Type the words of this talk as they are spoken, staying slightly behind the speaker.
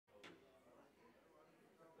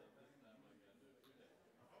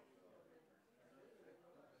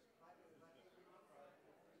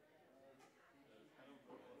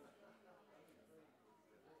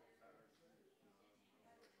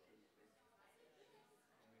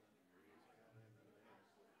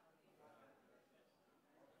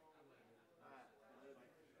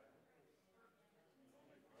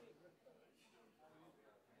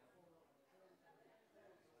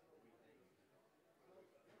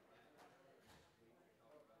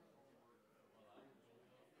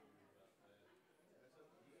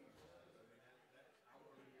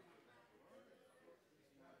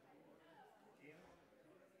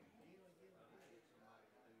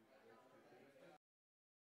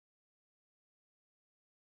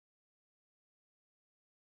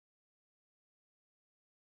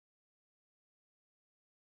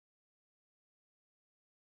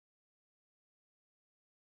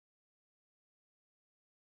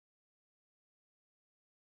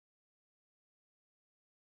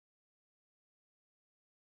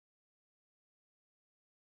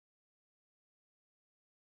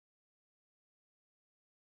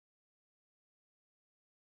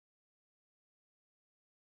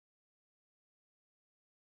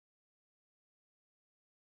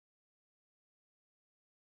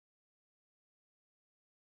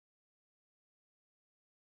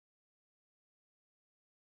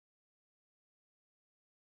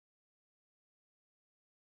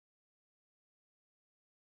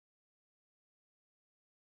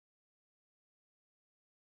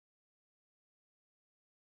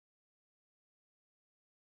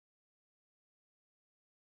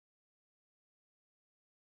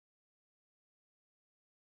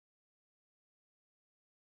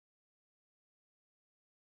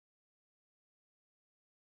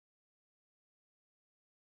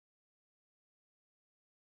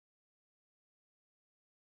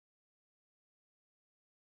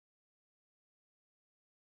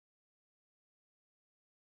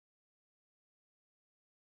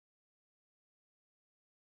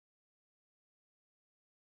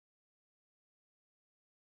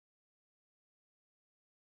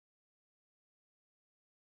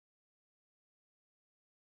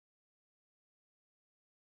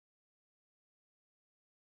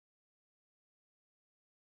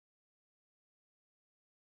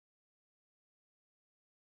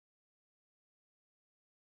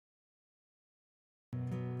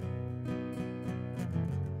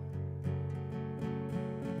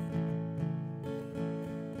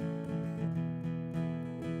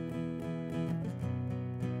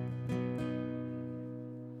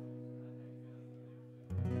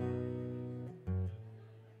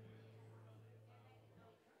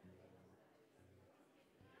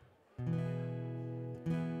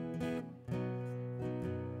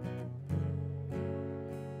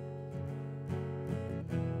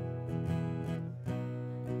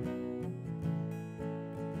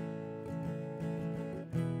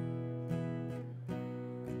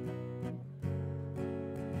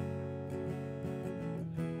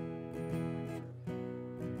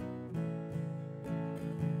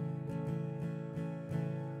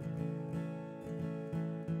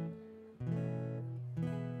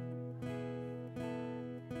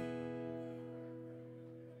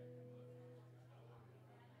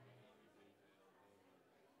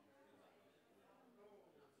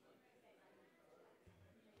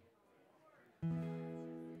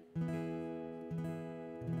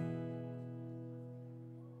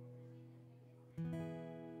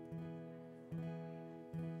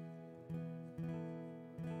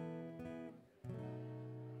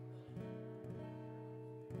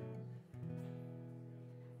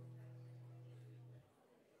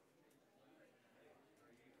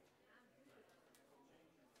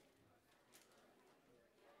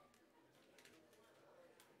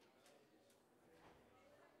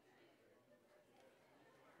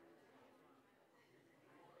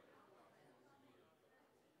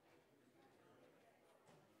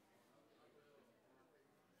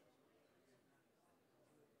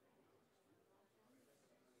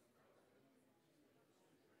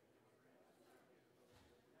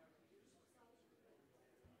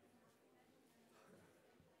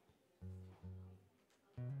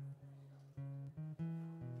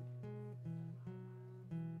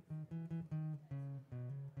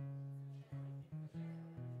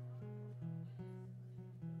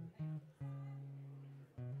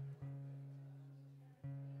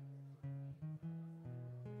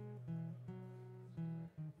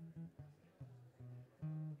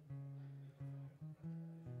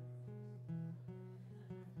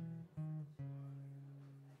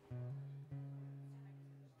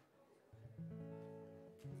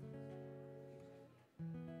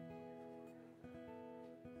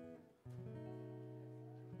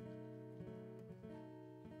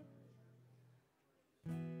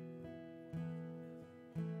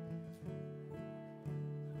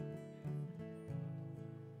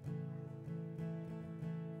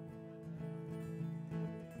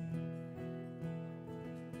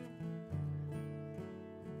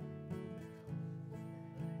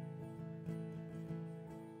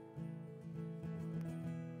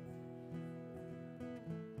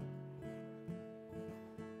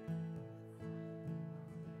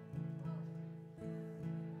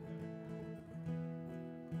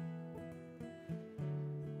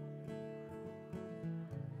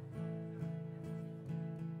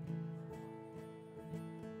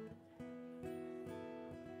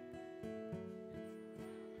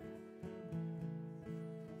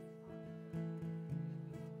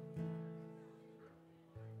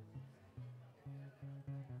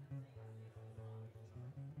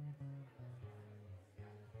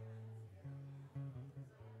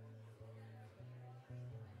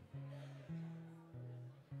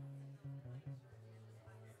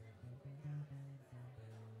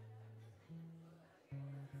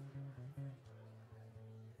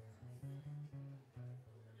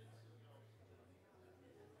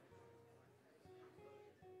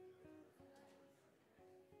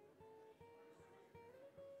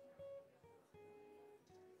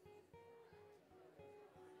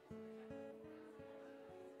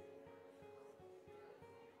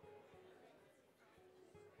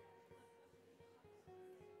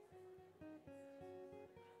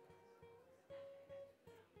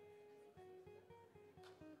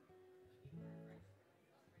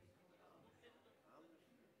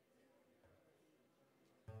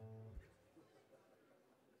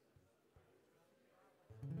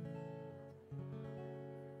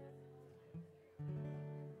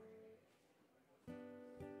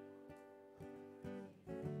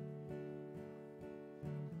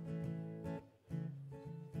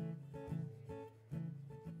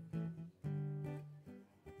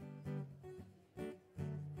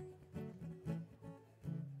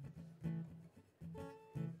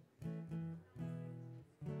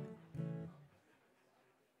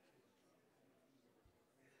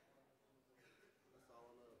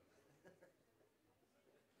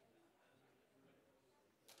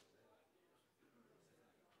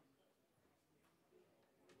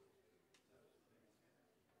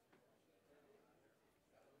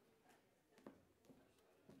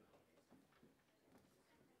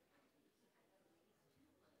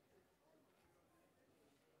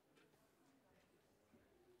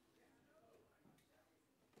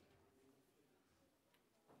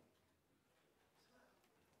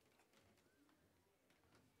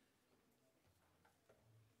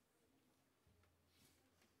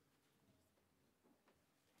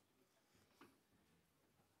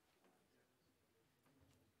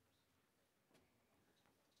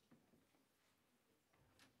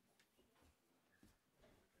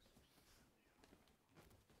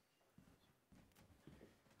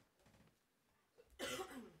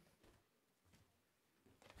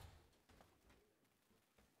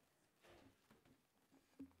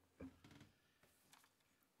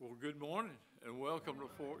Well, good morning and welcome to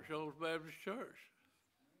Fort Shoals Baptist Church.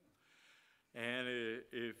 And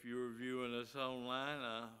if you're viewing us online,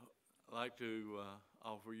 I'd like to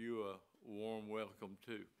offer you a warm welcome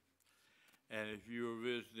too. And if you're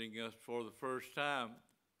visiting us for the first time,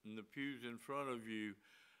 in the pews in front of you,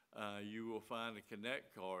 you will find a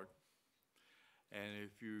Connect card. And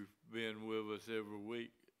if you've been with us every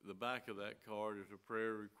week, the back of that card is a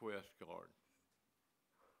prayer request card.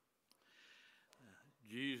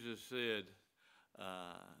 Jesus said,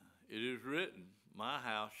 it is written, my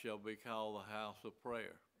house shall be called the house of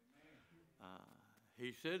prayer.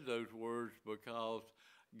 He said those words because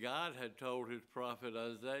God had told his prophet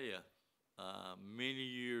Isaiah many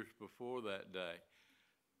years before that day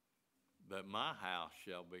that my house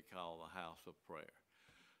shall be called the house of prayer.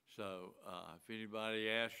 So if anybody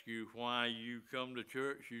asks you why you come to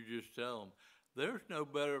church, you just tell them, there's no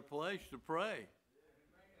better place to pray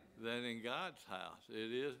than in God's house.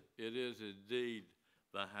 It is indeed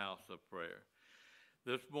the house of prayer.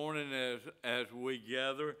 This morning as we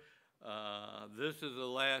gather, this is the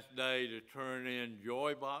last day to turn in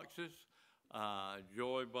joy boxes.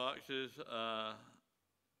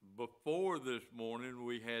 Before this morning,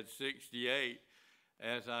 we had 68.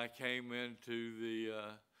 As I came into the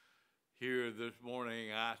here this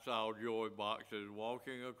morning, I saw joy boxes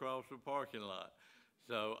walking across the parking lot.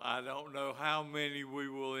 So I don't know how many we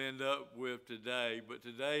will end up with today, but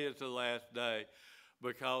today is the last day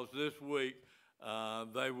because this week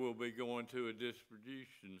they will be going to a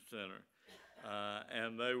distribution center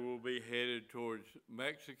and they will be headed towards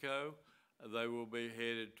Mexico. They will be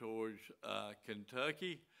headed towards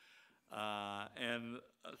Kentucky. And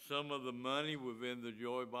some of the money within the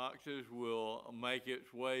joy boxes will make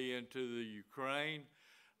its way into the Ukraine.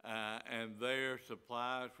 And their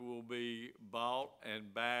supplies will be bought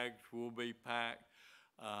and bags will be packed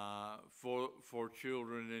for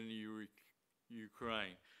children in the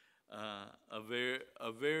Ukraine. A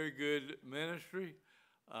very good ministry,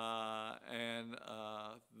 and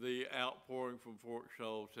the outpouring from Fort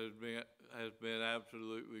Shoals has been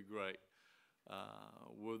absolutely great.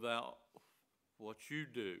 Without what you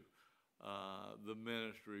do, the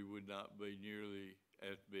ministry would not be nearly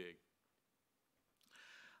as big.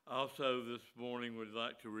 Also, this morning, we'd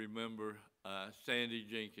like to remember Sandy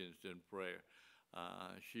Jenkins in prayer.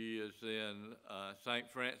 She is in St.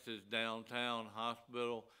 Francis Downtown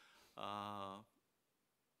Hospital,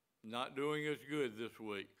 not doing as good this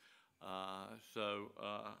week. So,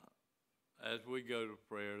 as we go to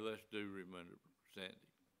prayer, let's do remember Sandy.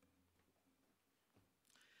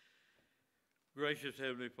 Gracious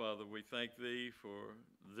Heavenly Father, we thank Thee for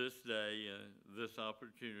this day and this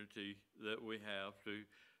opportunity that we have to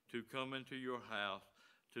come into your house,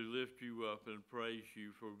 to lift you up and praise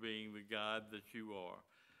you for being the God that you are.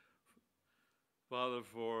 Father,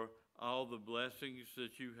 for all the blessings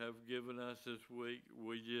that you have given us this week,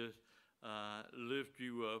 we just lift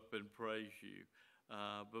you up and praise you.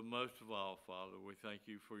 But most of all, Father, we thank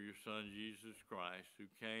you for your Son, Jesus Christ, who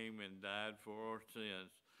came and died for our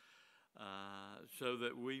sins so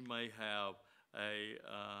that we may have a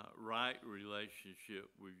right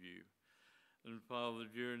relationship with you. And Father,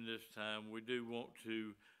 during this time, we do want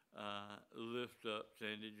to lift up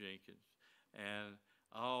Sandy Jenkins and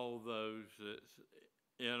all those that's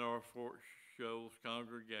in our Fort Shoals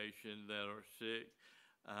congregation that are sick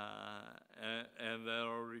and that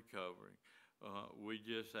are recovering. We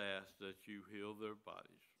just ask that you heal their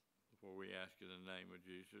bodies. For we ask in the name of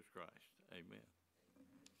Jesus Christ. Amen.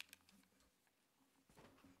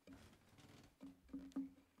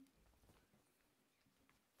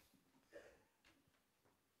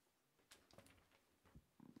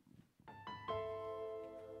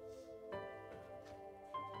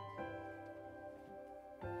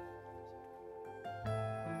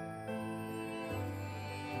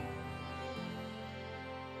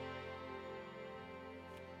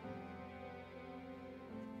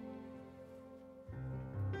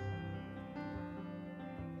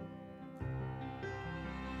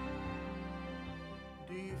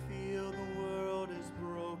 Do you feel the world is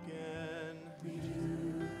broken? We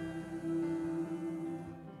do.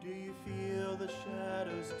 Do you feel the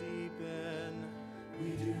shadows deepen? We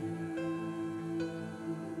do.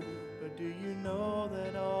 But do you know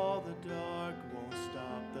that all the dark won't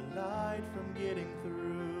stop the light from getting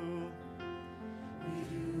through? We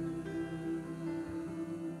do.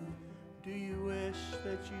 Do you wish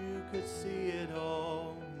that you could see it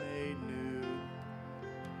all made new?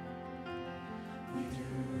 We do.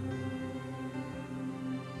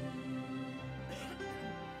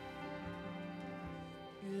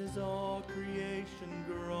 Is all creation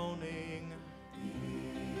groaning?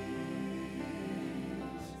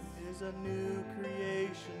 is a new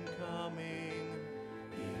creation coming.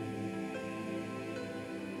 And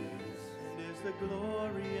is the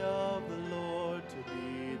glory of the Lord to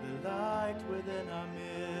be the light within our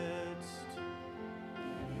midst.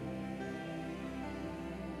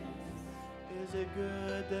 Is it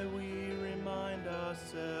good that we remind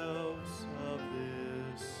ourselves of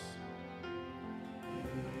this?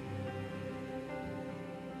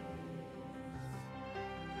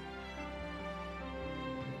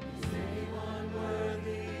 Is anyone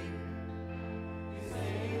worthy? Is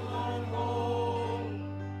anyone whole?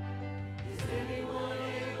 Is anyone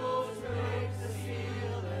able to break the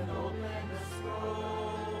seal and open the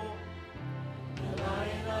scroll? The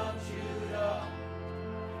Lion of Judah,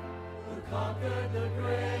 who conquered the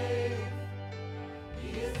grave, he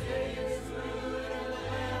is David's root and the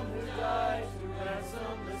Lamb who died to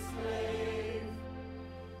ransom the slave.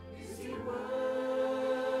 Is he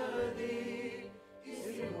worthy? Is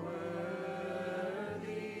he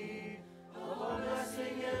worthy of all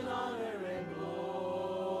blessing and honor and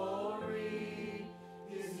glory?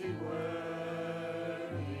 Is he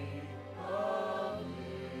worthy of this?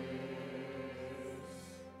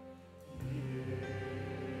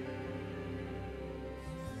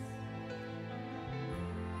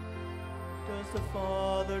 Does the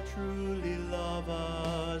Father truly love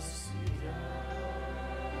us?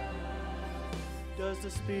 Does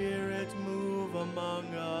the Spirit move among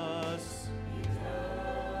us?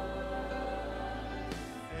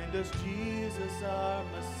 And does Jesus, our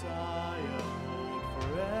Messiah, hold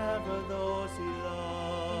forever those he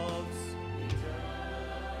loves?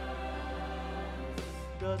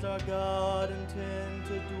 Does our God intend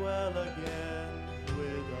to dwell again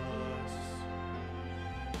with us?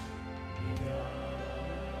 He does.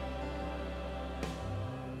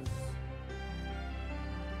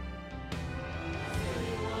 Is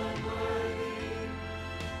anyone worthy?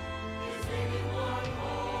 Is anyone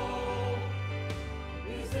whole?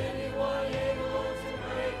 Is anyone able to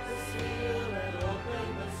break the seal and open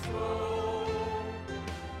the scroll?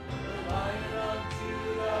 The Lion of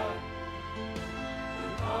Judah, who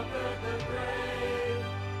conquered the grave,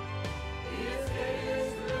 he is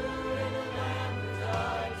David's root and the Lamb who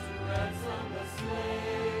died to ransom the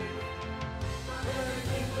slave. Every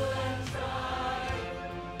people and tribe,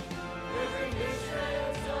 every nation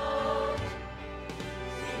and tongue,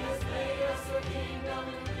 he has made us a kingdom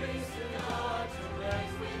and priests to God to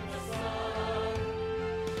reign with the Son.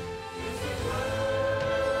 Is he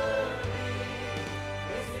worthy?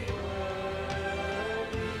 Is he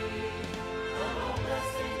worthy of all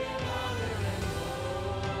blessing and honor and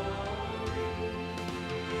glory?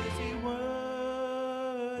 Is he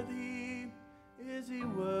worthy? Is he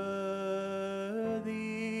worthy?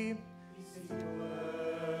 Is he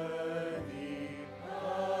worthy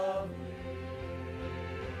of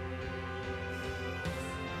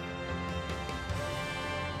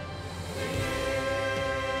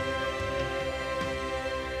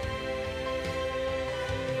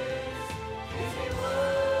Is he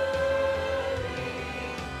worthy?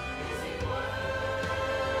 Is he worthy?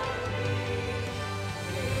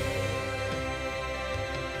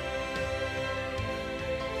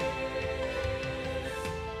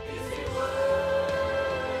 Is he worthy?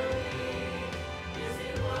 Is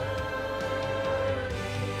he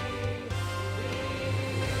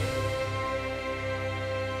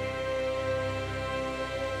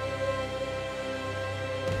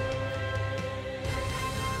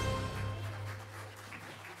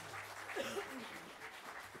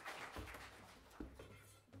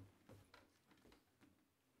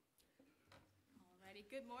Alrighty,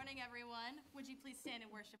 good morning, everyone. Would you please stand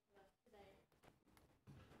and worship with us today?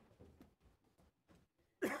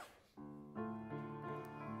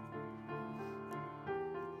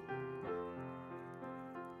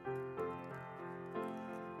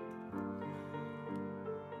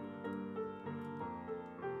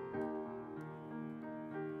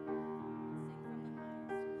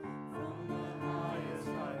 From the highest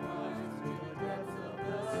to the depths of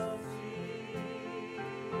the sea,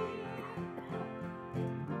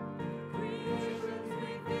 creation's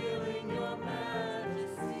revealed.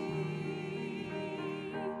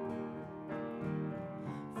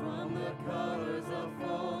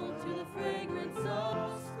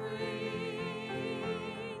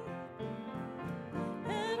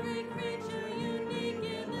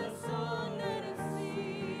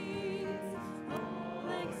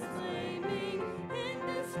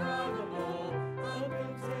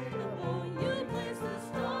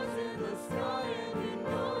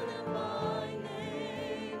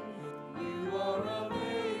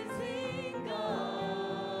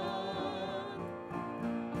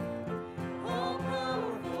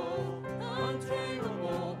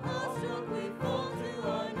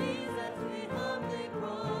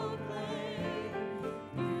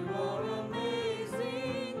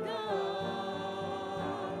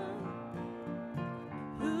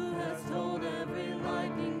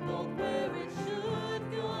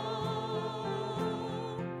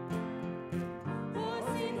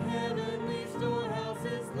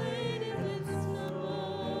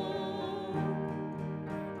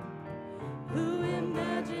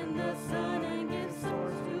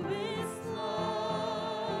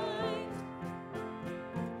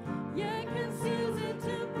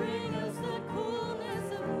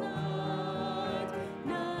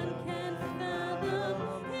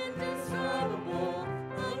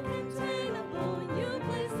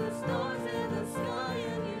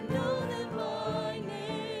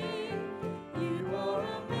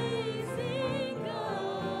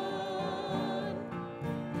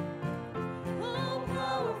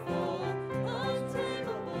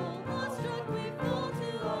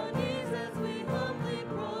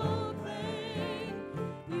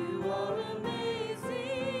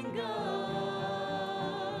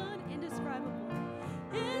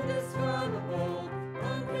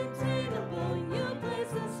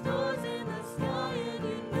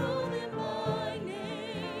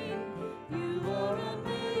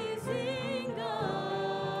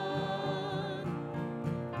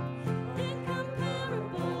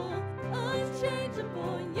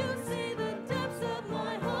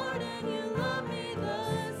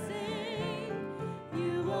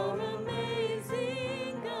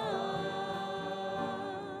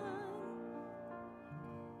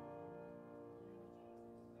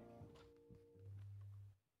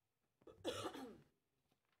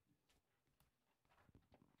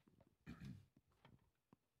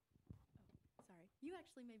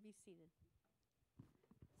 actually may be seated.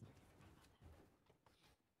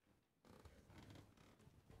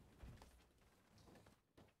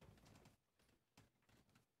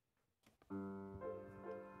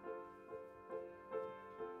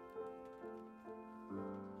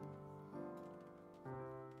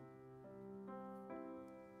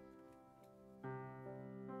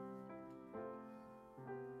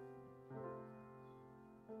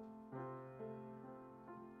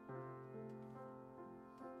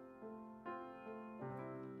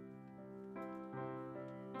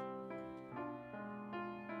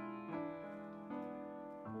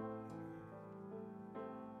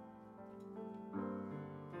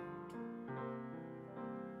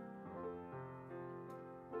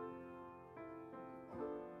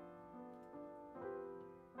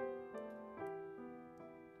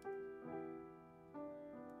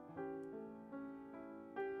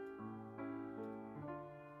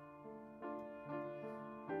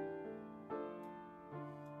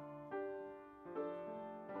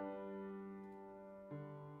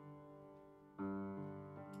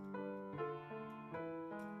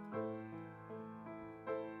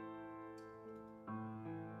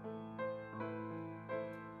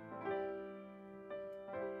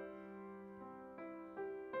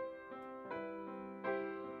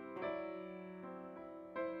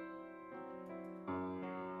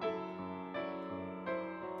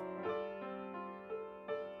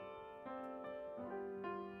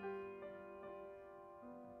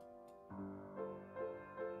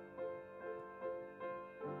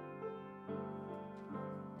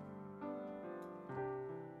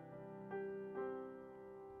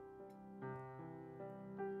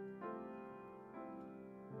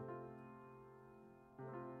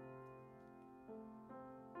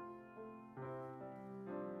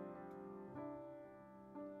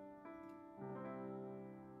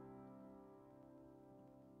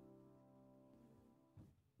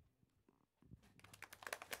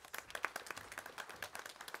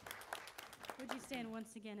 Would you stand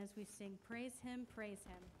once again as we sing, Praise Him, Praise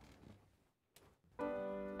Him.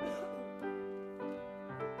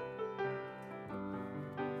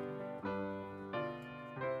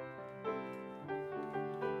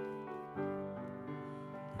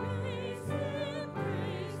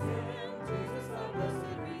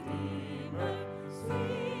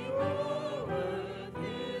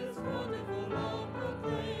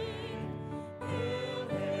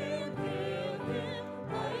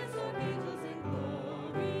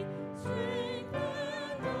 Strength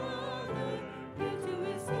and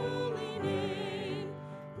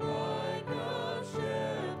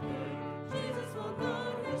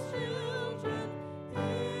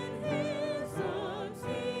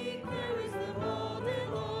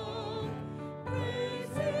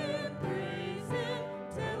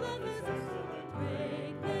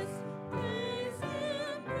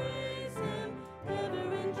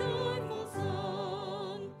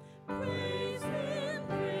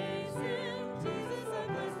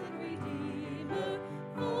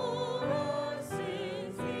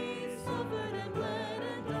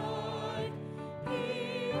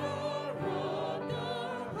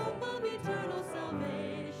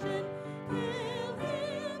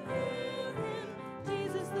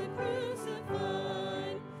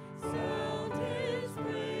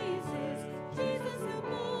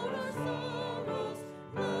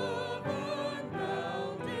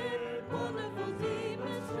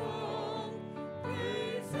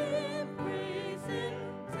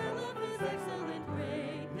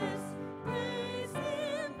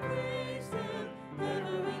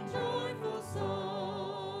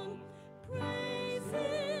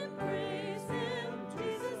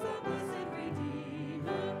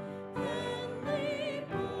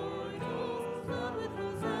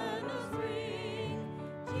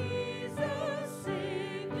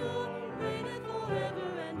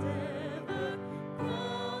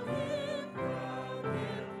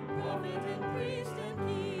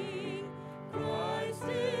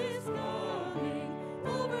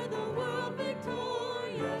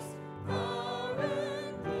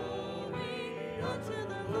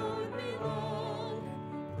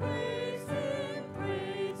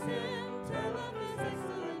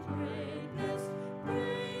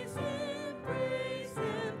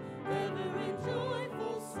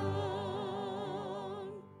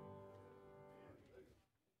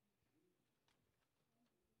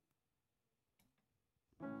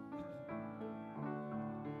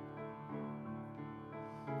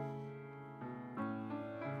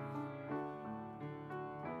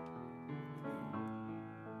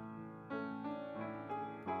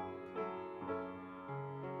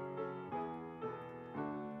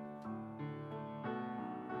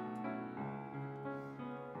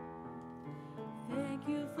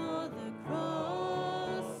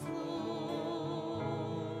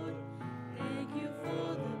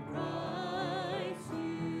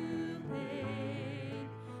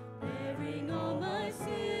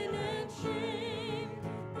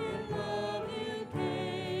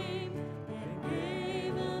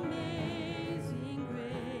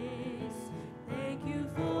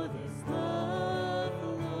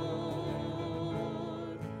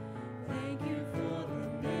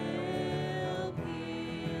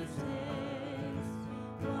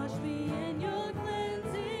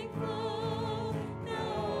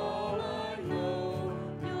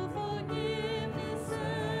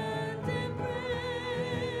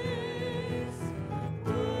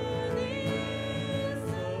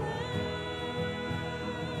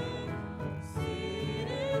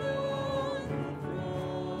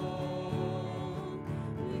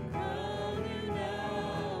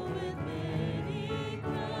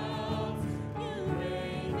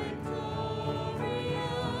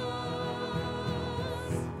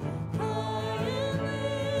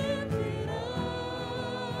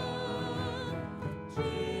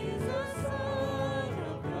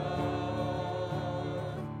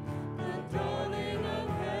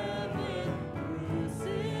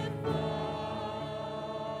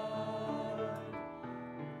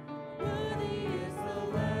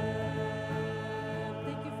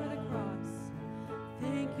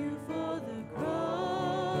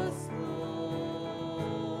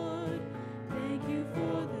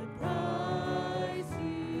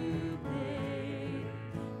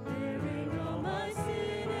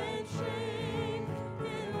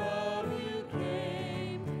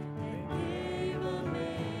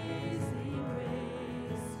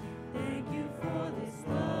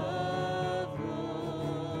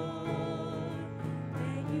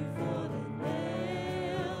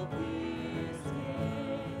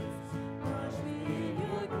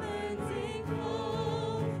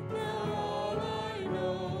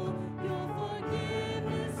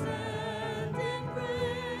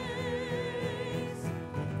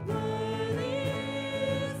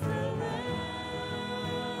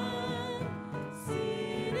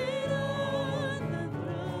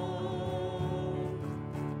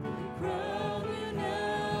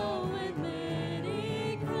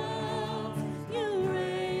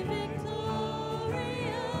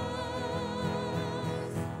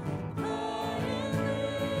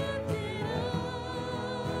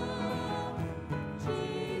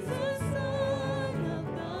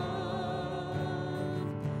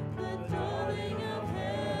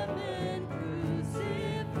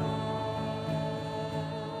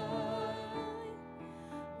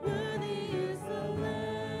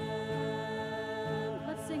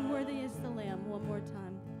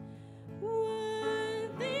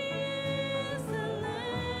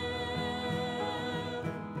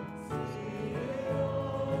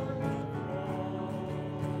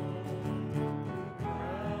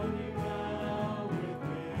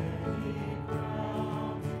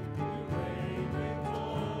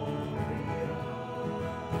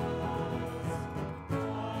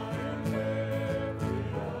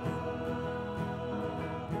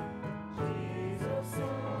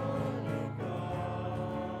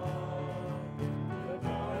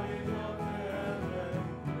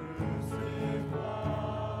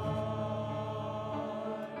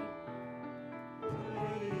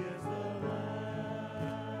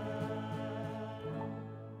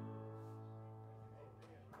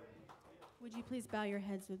Would you please bow your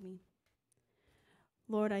heads with me?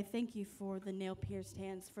 Lord, I thank you for the nail-pierced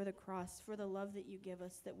hands, for the cross, for the love that you give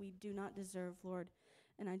us that we do not deserve, Lord.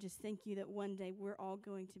 And I just thank you that one day we're all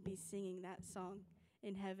going to be singing that song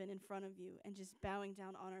in heaven in front of you and just bowing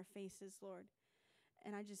down on our faces, Lord.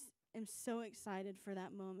 And I just am so excited for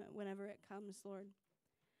that moment whenever it comes, Lord.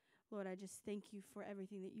 Lord, I just thank you for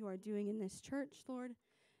everything that you are doing in this church, Lord,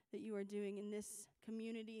 that you are doing in this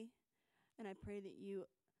community. And I pray that you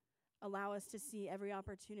allow us to see every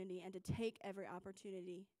opportunity and to take every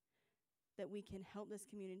opportunity that we can help this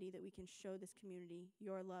community, that we can show this community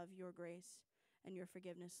your love, your grace, and your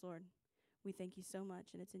forgiveness, Lord. We thank you so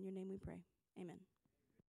much, and it's in your name we pray. Amen.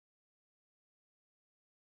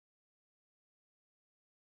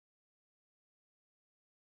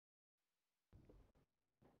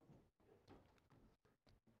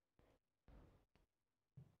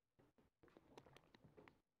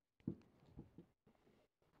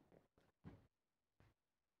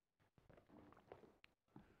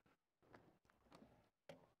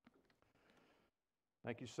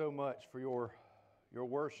 Thank you so much for your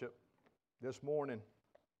worship this morning.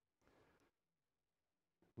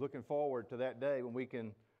 Looking forward to that day when we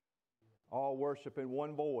can all worship in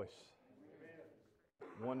one voice.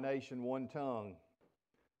 one nation, one tongue,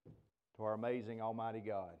 to our amazing Almighty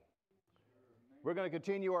God. We're going to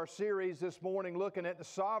continue our series this morning looking at the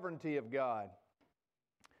sovereignty of God.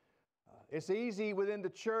 It's easy within the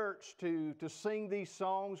church to sing these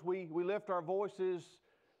songs. We lift our voices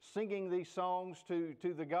singing these songs to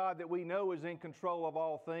the God that we know is in control of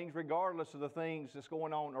all things, regardless of the things that's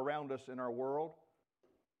going on around us in our world.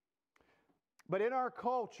 But in our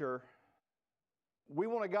culture, we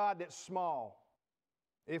want a God that's small.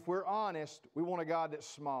 If we're honest, we want a God that's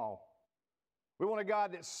small. We want a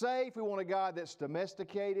God that's safe. We want a God that's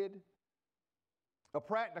domesticated, a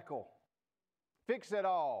practical, fix it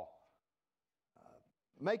all,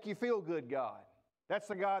 make you feel good God. That's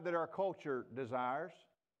the God that our culture desires.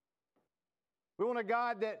 We want a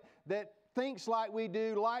God that thinks like we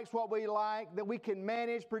do, likes what we like, that we can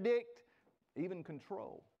manage, predict, even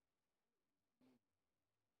control.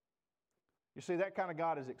 You see, that kind of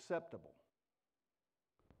God is acceptable.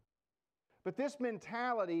 But this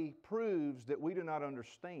mentality proves that we do not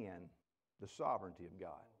understand the sovereignty of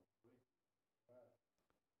God.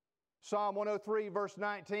 Psalm 103 verse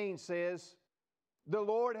 19 says, "The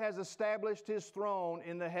Lord has established His throne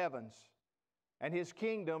in the heavens, and His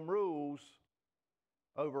kingdom rules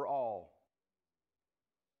over all."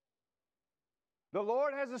 The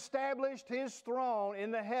Lord has established His throne in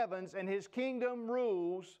the heavens, and His kingdom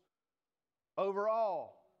rules over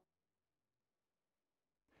all.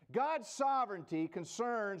 God's sovereignty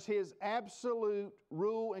concerns His absolute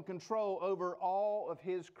rule and control over all of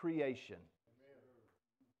His creation.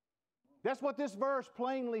 That's what this verse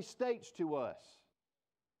plainly states to us.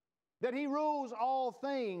 That He rules all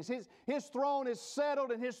things. His throne is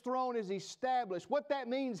settled and His throne is established. What that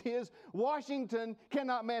means is Washington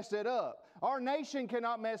cannot mess it up. Our nation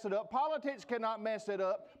cannot mess it up. Politics cannot mess it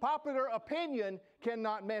up. Popular opinion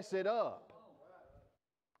cannot mess it up.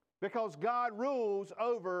 Because God rules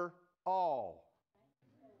over all.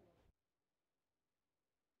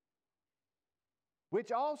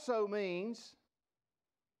 Which also means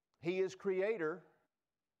He is creator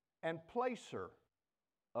and placer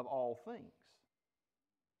of all things.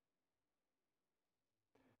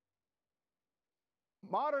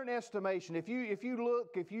 Modern estimation, if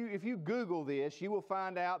you Google this, you will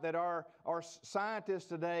find out that our scientists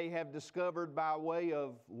today have discovered by way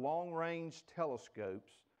of long-range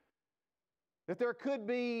telescopes that there could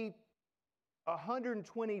be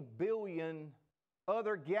 120 billion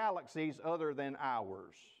other galaxies other than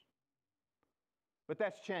ours. But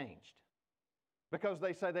that's changed because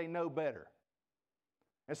they say they know better.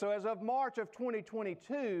 And so as of March of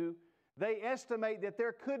 2022, they estimate that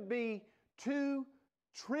there could be 2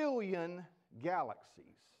 trillion galaxies.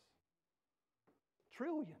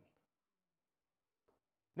 Trillion.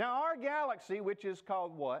 Now our galaxy, which is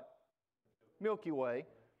called what? Milky Way,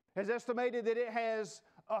 has estimated that it has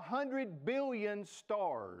 100 billion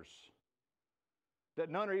stars, that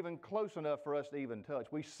none are even close enough for us to even touch.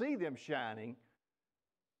 We see them shining,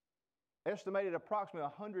 estimated approximately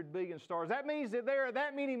 100 billion stars. That means that there are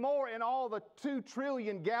that many more in all the 2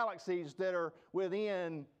 trillion galaxies that are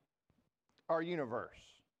within our universe.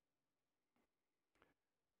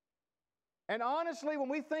 And honestly, when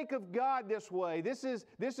we think of God this way, this is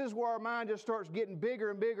where our mind just starts getting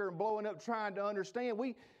bigger and bigger and blowing up trying to understand.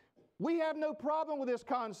 We have no problem with this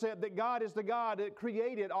concept that God is the God that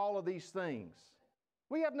created all of these things.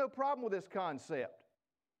 We have no problem with this concept.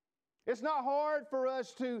 It's not hard for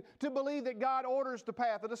us to believe that God orders the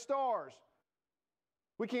path of the stars.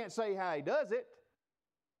 We can't say how He does it.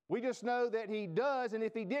 We just know that He does, and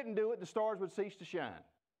if He didn't do it, the stars would cease to shine.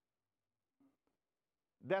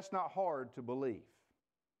 That's not hard to believe.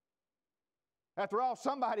 After all,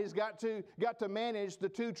 somebody's got to manage the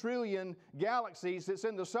 2 trillion galaxies that's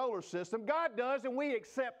in the solar system. God does, and we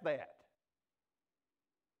accept that.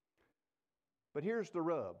 But here's the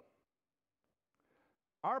rub.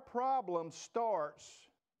 Our problem starts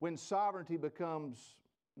when sovereignty becomes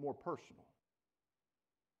more personal.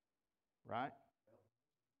 Right?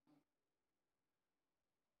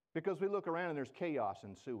 Because we look around and there's chaos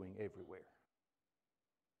ensuing everywhere.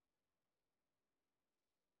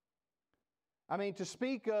 I mean, to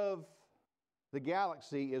speak of the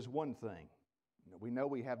galaxy is one thing. We know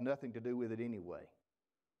we have nothing to do with it anyway.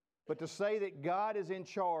 But to say that God is in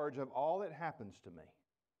charge of all that happens to me,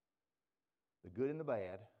 the good and the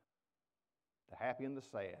bad, the happy and the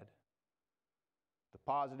sad, the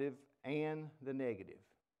positive and the negative,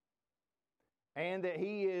 and that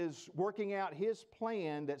He is working out His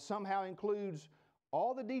plan that somehow includes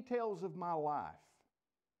all the details of my life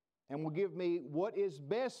and will give me what is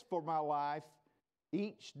best for my life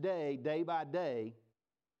each day, day by day,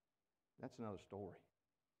 that's another story.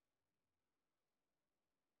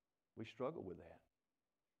 We struggle with that.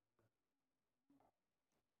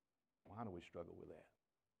 Why do we struggle with that?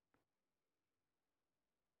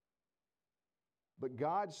 But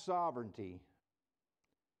God's sovereignty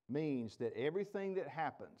means that everything that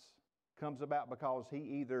happens comes about because He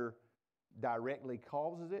either directly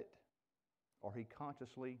causes it or He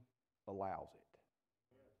consciously allows it.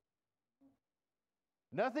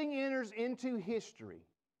 Nothing enters into history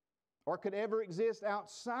or could ever exist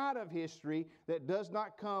outside of history that does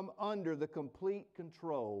not come under the complete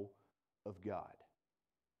control of God.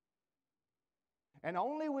 And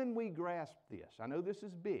only when we grasp this, I know this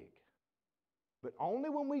is big, but only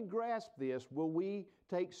when we grasp this will we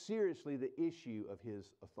take seriously the issue of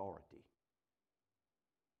His authority.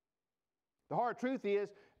 The hard truth is,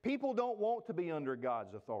 people don't want to be under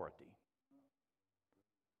God's authority.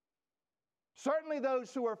 Certainly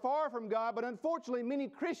those who are far from God, but unfortunately many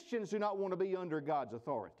Christians do not want to be under God's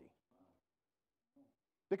authority.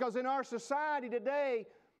 Because in our society today,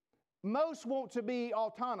 most want to be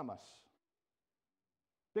autonomous.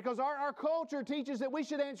 Because our culture teaches that we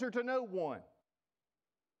should answer to no one.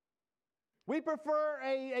 We prefer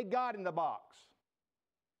a God in the box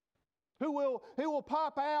who will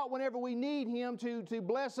pop out whenever we need Him to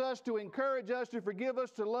bless us, to encourage us, to forgive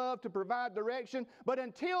us, to love, to provide direction. But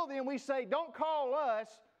until then, we say, don't call us,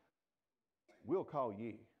 we'll call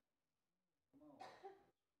you.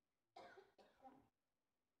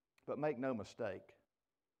 But make no mistake,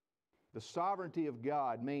 the sovereignty of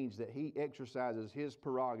God means that He exercises His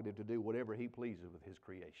prerogative to do whatever He pleases with His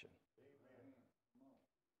creation.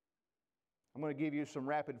 I'm going to give you some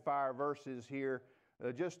rapid fire verses here,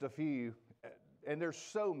 just a few, and there's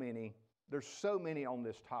so many on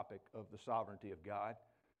this topic of the sovereignty of God.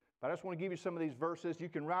 But I just want to give you some of these verses. You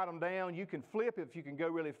can write them down, you can flip if you can go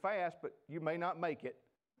really fast, but you may not make it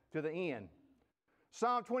to the end.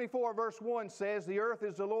 Psalm 24 verse 1 says, "The earth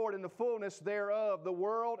is the Lord and the fullness thereof, the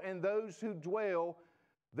world and those who dwell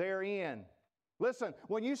therein." Listen,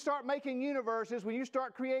 when you start making universes, when you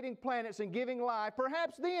start creating planets and giving life,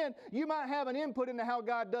 perhaps then you might have an input into how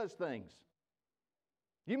God does things.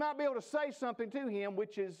 You might be able to say something to Him,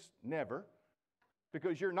 which is never,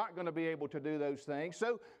 because you're not going to be able to do those things.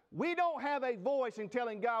 So we don't have a voice in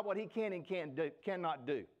telling God what He can and cannot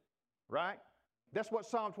do, right? That's what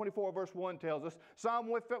Psalm 24 verse 1 tells us. Psalm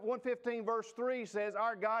 115 verse 3 says,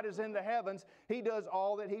 "Our God is in the heavens. He does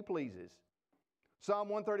all that He pleases." Psalm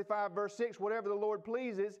 135 verse 6, "Whatever the Lord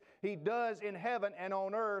pleases, He does in heaven and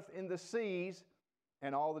on earth, in the seas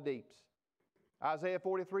and all the deeps." Isaiah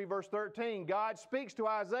 43 verse 13, God speaks to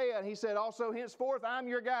Isaiah and He said, "Also henceforth I'm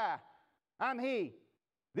your guy. I'm He.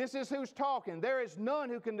 This is who's talking. There is none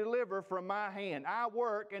who can deliver from my hand. I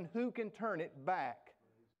work, and who can turn it back?"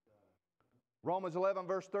 Romans 11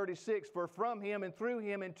 verse 36, "For from Him and through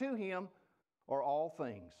Him and to Him are all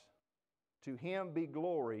things. To Him be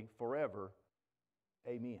glory forever.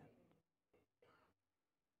 Amen."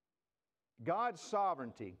 God's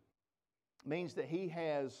sovereignty means that He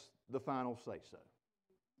has the final say-so.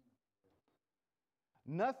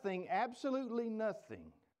 Nothing, absolutely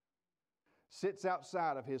nothing, sits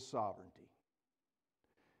outside of His sovereignty.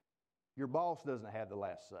 Your boss doesn't have the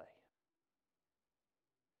last say.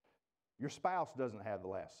 Your spouse doesn't have the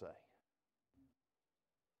last say.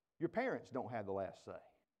 Your parents don't have the last say.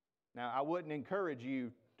 Now, I wouldn't encourage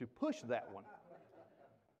you to push that one.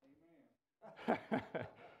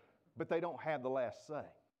 But they don't have the last say.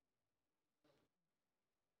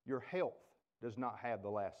 Your health does not have the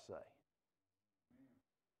last say.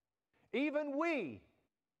 Even we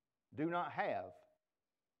do not have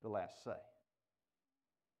the last say.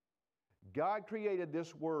 God created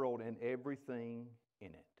this world and everything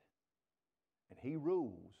in it. And He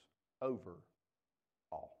rules over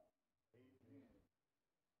all.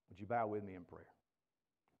 Would you bow with me in prayer?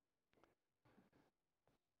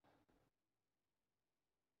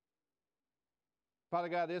 Father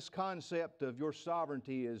God, this concept of Your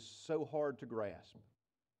sovereignty is so hard to grasp.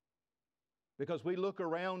 Because we look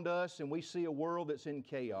around us and we see a world that's in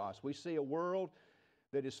chaos. We see a world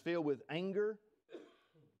that is filled with anger,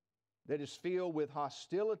 that is filled with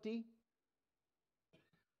hostility.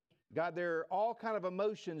 God, there are all kinds of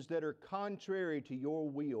emotions that are contrary to Your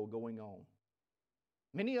will going on.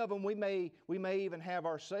 Many of them we may even have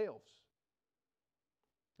ourselves.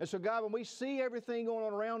 And so, God, when we see everything going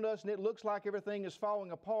on around us and it looks like everything is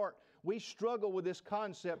falling apart, we struggle with this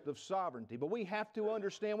concept of sovereignty. But we have to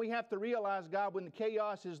understand, we have to realize, God, when the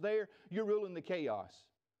chaos is there, You're ruling the chaos.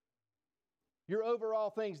 You're over all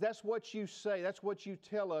things. That's what You say. That's what You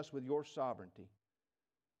tell us with Your sovereignty.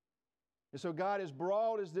 And so, God, as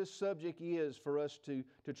broad as this subject is for us to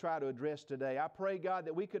try to address today, I pray, God,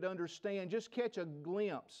 that we could understand, just catch a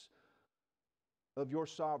glimpse of your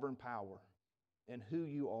sovereign power and who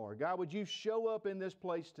you are. God, would you show up in this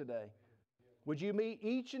place today? Would you meet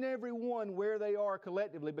each and every one where they are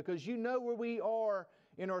collectively, because you know where we are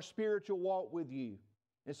in our spiritual walk with you.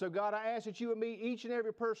 And so, God, I ask that you would meet each and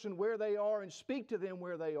every person where they are and speak to them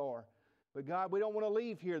where they are. But God, we don't want to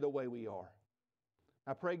leave here the way we are.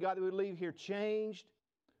 I pray, God, that we leave here changed,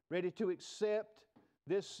 ready to accept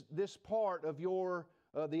this part of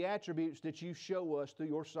the attributes that you show us through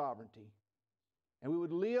your sovereignty. And we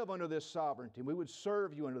would live under this sovereignty. We would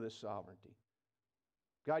serve you under this sovereignty.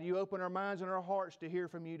 God, you open our minds and our hearts to hear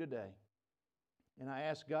from you today. And I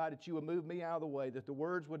ask, God, that you would move me out of the way, that the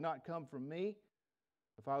words would not come from me,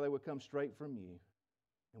 but Father, they would come straight from you.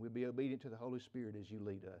 And we'd be obedient to the Holy Spirit as you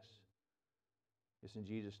lead us. It's in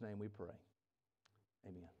Jesus' name we pray.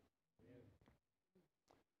 Amen.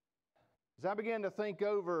 As I began to think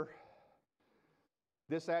over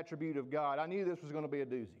this attribute of God, I knew this was going to be a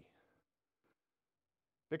doozy.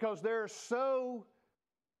 Because there's so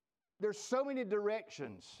many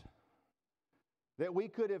directions that we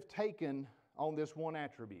could have taken on this one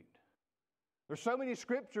attribute. There's so many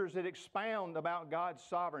scriptures that expound about God's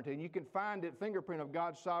sovereignty, and you can find the fingerprint of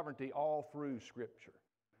God's sovereignty all through Scripture.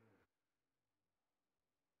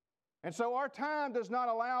 And so our time does not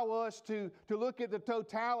allow us to look at the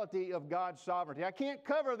totality of God's sovereignty. I can't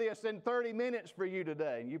cover this in 30 minutes for you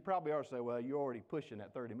today. And you probably are saying, well, you're already pushing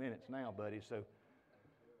that 30 minutes now, buddy.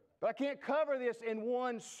 But I can't cover this in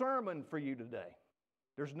one sermon for you today.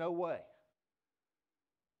 There's no way.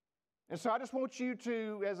 And so I just want you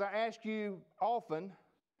to, as I ask you often,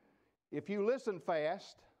 if you listen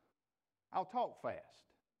fast, I'll talk fast.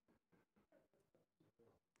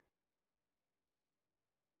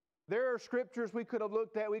 There are scriptures we could have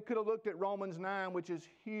looked at. We could have looked at Romans 9, which is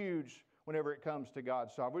huge whenever it comes to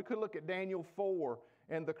God's sovereignty. We could look at Daniel 4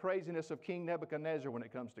 and the craziness of King Nebuchadnezzar when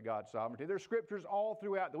it comes to God's sovereignty. There are scriptures all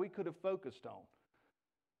throughout that we could have focused on.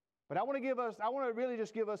 But I want to really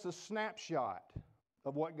just give us a snapshot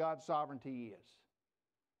of what God's sovereignty is.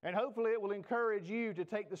 And hopefully it will encourage you to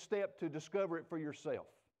take the step to discover it for yourself,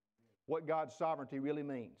 what God's sovereignty really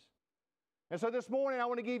means. And so this morning I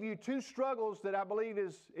want to give you two struggles that I believe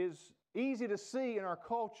is easy to see in our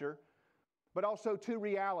culture, but also two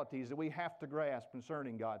realities that we have to grasp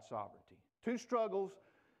concerning God's sovereignty. Two struggles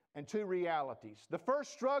and two realities. The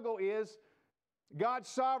first struggle is God's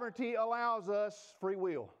sovereignty allows us free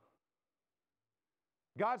will.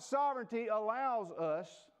 God's sovereignty allows us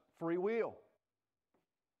free will.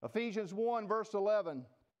 Ephesians 1 verse 11,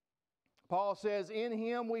 Paul says, "In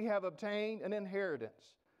Him we have obtained an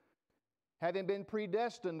inheritance, having been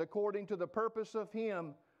predestined according to the purpose of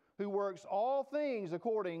Him who works all things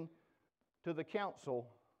according to the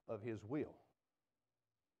counsel of His will."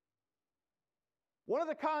 One of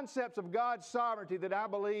the concepts of God's sovereignty that I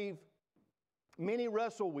believe many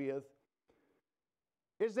wrestle with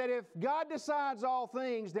is that if God decides all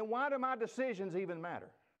things, then why do my decisions even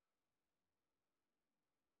matter?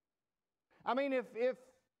 I mean, if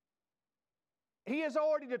He has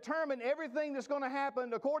already determined everything that's going to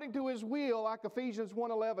happen according to His will, like Ephesians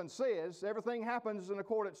 1:11 says, everything happens in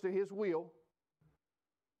accordance to His will,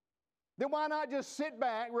 then why not just sit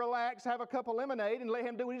back, relax, have a cup of lemonade, and let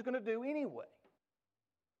Him do what He's going to do anyway?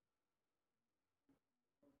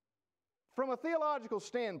 From a theological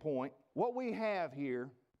standpoint, what we have here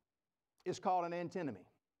is called an antinomy.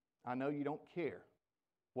 I know you don't care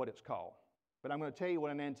what it's called, but I'm going to tell you what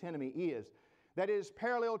an antinomy is. That is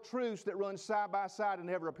parallel truths that run side by side and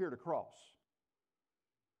never appear to cross.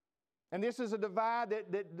 And this is a divide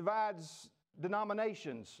that divides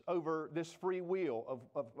denominations over this free will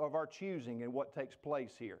of our choosing and what takes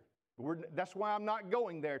place here. That's why I'm not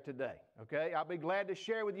going there today, okay? I'll be glad to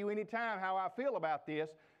share with you anytime how I feel about this,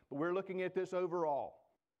 but we're looking at this overall.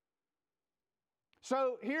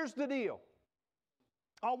 So here's the deal.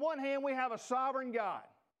 On one hand, we have a sovereign God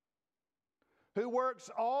who works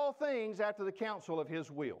all things after the counsel of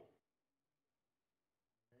His will.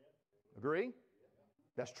 Agree?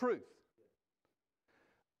 That's truth.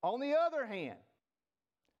 On the other hand,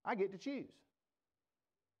 I get to choose.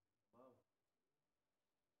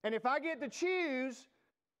 And if I get to choose,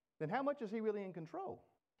 then how much is He really in control?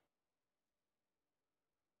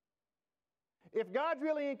 If God's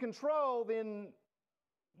really in control, then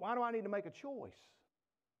why do I need to make a choice?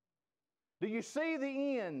 Do you see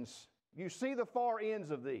the ends? You see the far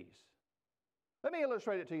ends of these. Let me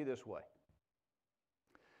illustrate it to you this way.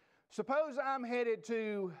 Suppose I'm headed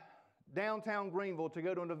to downtown Greenville to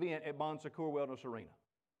go to an event at Bon Secours Wellness Arena.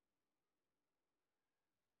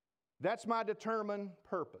 That's my determined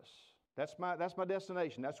purpose. That's my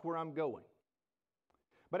destination. That's where I'm going.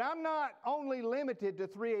 But I'm not only limited to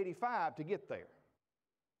 385 to get there.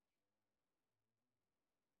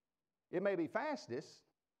 It may be fastest,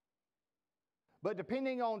 but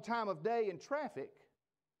depending on time of day and traffic,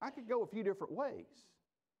 I could go a few different ways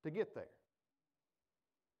to get there.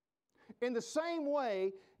 In the same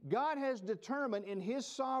way, God has determined in His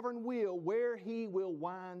sovereign will where He will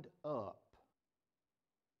wind up.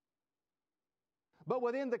 But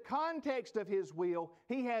within the context of His will,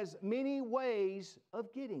 He has many ways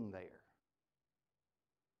of getting there.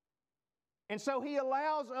 And so He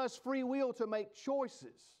allows us free will to make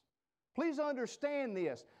choices. Please understand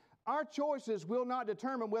this. Our choices will not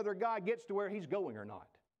determine whether God gets to where He's going or not.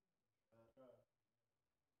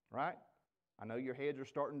 Right? I know your heads are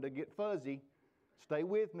starting to get fuzzy. Stay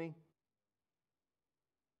with me.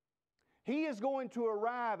 He is going to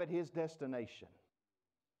arrive at His destination.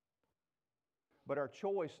 But our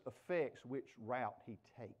choice affects which route He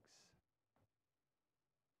takes.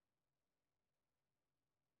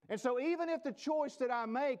 And so even if the choice that I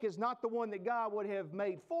make is not the one that God would have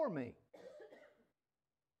made for me,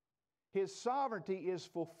 His sovereignty is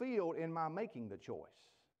fulfilled in my making the choice.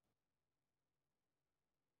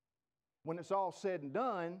 When it's all said and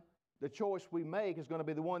done, the choice we make is going to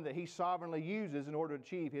be the one that He sovereignly uses in order to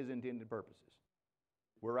achieve His intended purposes.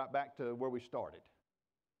 We're right back to where we started.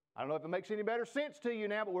 I don't know if it makes any better sense to you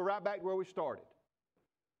now, but we're right back to where we started.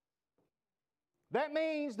 That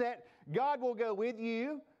means that God will go with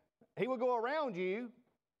you, He will go around you,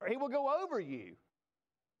 or He will go over you,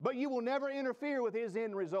 but you will never interfere with His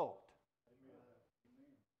end result.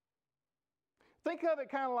 Think of it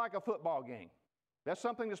kind of like a football game. That's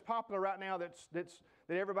something that's popular right now that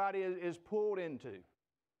everybody is pulled into.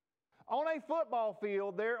 On a football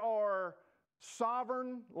field, there are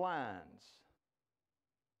sovereign lines.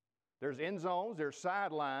 There's end zones, there's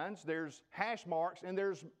sidelines, there's hash marks, and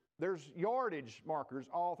there's yardage markers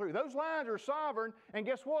all through. Those lines are sovereign, and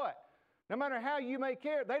guess what? No matter how you may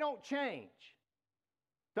care, they don't change.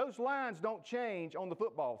 Those lines don't change on the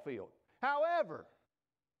football field. However,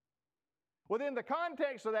 within the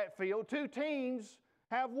context of that field, two teams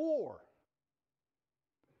have war.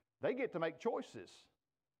 They get to make choices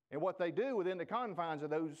in what they do within the confines of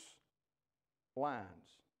those lines,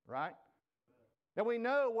 right? And we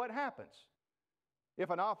know what happens. If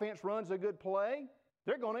an offense runs a good play,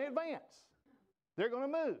 they're going to advance. They're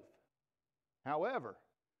going to move. However,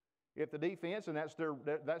 if the defense, and that's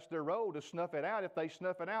their role to snuff it out, if they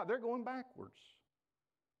snuff it out, they're going backwards.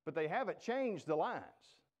 But they haven't changed the lines.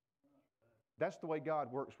 That's the way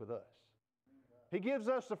God works with us. He gives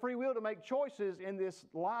us the free will to make choices in this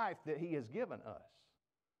life that He has given us.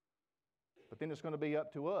 But then it's going to be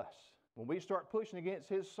up to us. When we start pushing against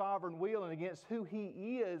His sovereign will and against who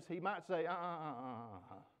He is, He might say,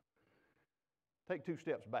 take 2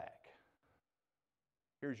 steps back.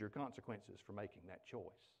 Here's your consequences for making that choice.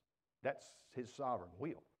 That's His sovereign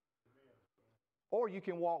will. Or you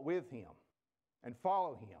can walk with Him and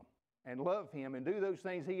follow Him and love Him and do those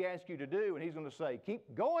things He asks you to do, and He's going to say,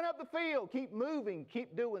 keep going up the field, keep moving,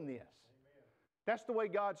 keep doing this. Amen. That's the way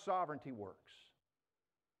God's sovereignty works.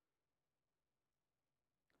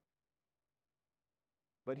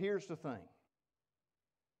 But here's the thing.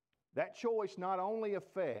 That choice not only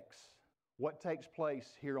affects what takes place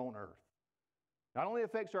here on earth, not only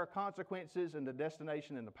affects our consequences and the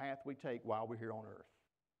destination and the path we take while we're here on earth,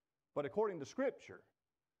 but according to Scripture,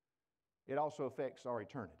 it also affects our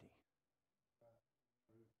eternity.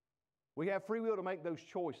 We have free will to make those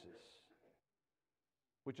choices,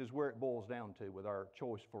 which is where it boils down to with our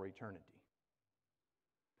choice for eternity.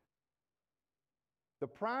 The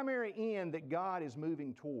primary end that God is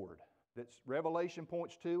moving toward, that Revelation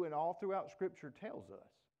points to and all throughout Scripture tells us,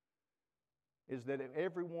 is that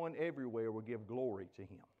everyone everywhere will give glory to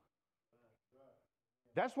Him.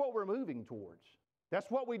 That's what we're moving towards. That's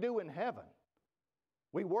what we do in heaven.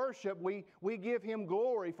 We worship, we give Him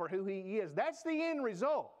glory for who He is. That's the end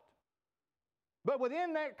result. But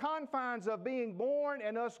within that confines of being born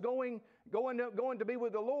and us going to be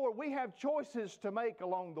with the Lord, we have choices to make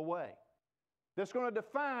along the way. That's going to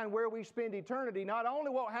define where we spend eternity, not only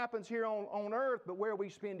what happens here on earth, but where we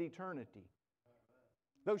spend eternity.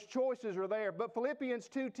 Those choices are there. But Philippians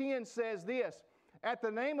 2:10 says this, at the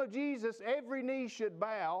name of Jesus, every knee should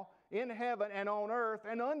bow in heaven and on earth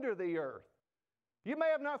and under the earth. You may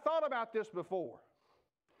have not thought about this before.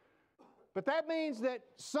 But that means that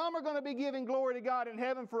some are going to be giving glory to God in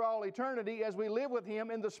heaven for all eternity as we live with Him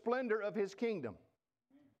in the splendor of His kingdom.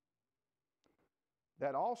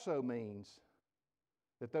 That also means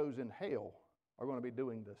that those in hell are going to be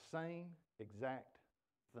doing the same exact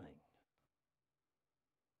thing.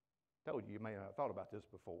 I told you, you may not have thought about this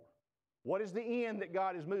before. What is the end that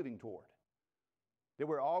God is moving toward? That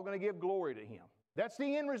we're all going to give glory to Him. That's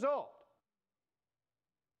the end result.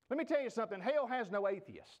 Let me tell you something. Hell has no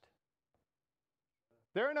atheist.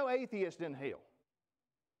 There are no atheists in hell.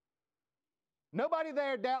 Nobody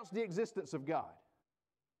there doubts the existence of God.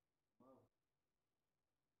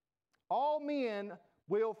 All men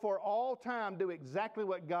will for all time do exactly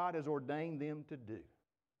what God has ordained them to do.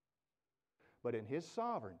 But in His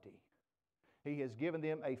sovereignty, He has given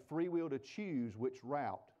them a free will to choose which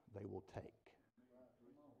route they will take.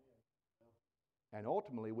 And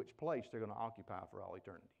ultimately, which place they're going to occupy for all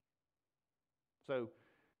eternity. So,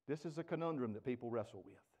 this is a conundrum that people wrestle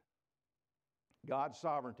with. God's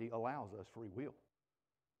sovereignty allows us free will.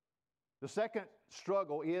 The second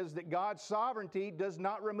struggle is that God's sovereignty does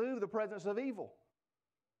not remove the presence of evil.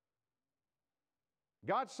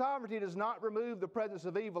 God's sovereignty does not remove the presence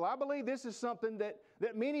of evil. I believe this is something that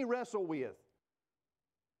many wrestle with.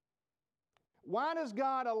 Why does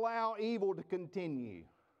God allow evil to continue?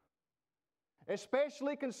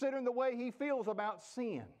 Especially considering the way He feels about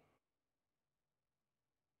sin.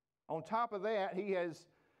 On top of that, He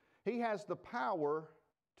has the power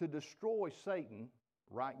to destroy Satan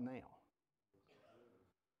right now.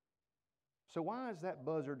 So why is that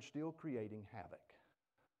buzzard still creating havoc?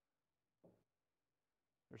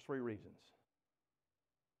 There's 3 reasons.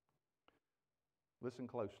 Listen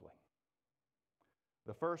closely.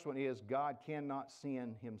 The first one is God cannot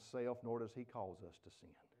sin Himself, nor does He cause us to sin.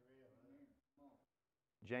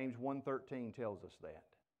 James 1:13 tells us that.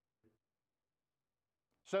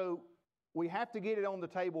 So we have to get it on the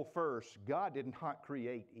table first. God did not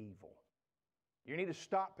create evil. You need to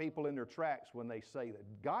stop people in their tracks when they say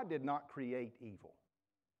that. God did not create evil.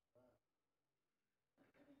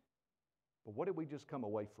 But what did we just come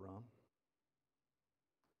away from?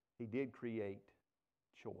 He did create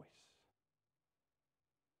choice.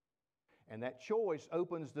 And that choice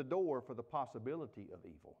opens the door for the possibility of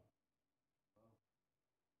evil.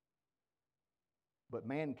 But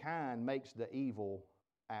mankind makes the evil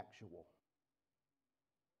actual.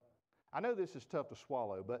 I know this is tough to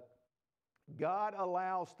swallow, but God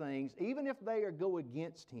allows things, even if they go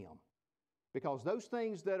against Him, because those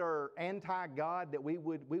things that are anti-God that we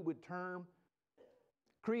would term,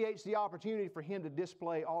 creates the opportunity for Him to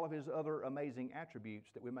display all of His other amazing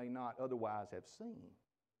attributes that we may not otherwise have seen.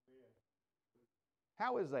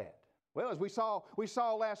 How is that? Well, as we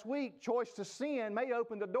saw last week, choice to sin may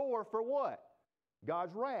open the door for what?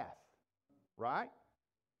 God's wrath, right?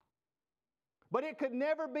 But it could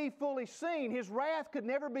never be fully seen. His wrath could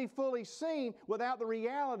never be fully seen without the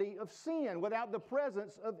reality of sin, without the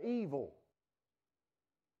presence of evil.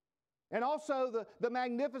 And also the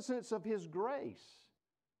magnificence of His grace.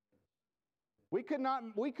 We could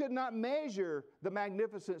not measure the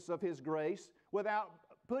magnificence of His grace without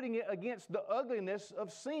putting it against the ugliness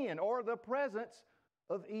of sin or the presence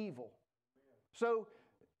of evil. So,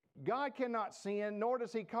 God cannot sin, nor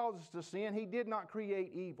does He cause us to sin. He did not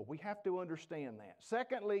create evil. We have to understand that.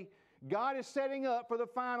 Secondly, God is setting up for the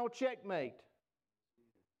final checkmate.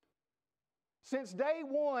 Since day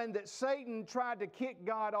one that Satan tried to kick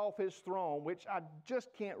God off His throne, which I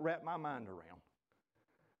just can't wrap my mind around,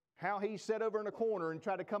 how he sat over in a corner and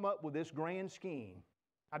tried to come up with this grand scheme.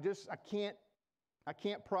 I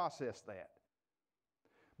can't process that.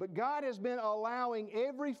 But God has been allowing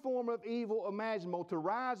every form of evil imaginable to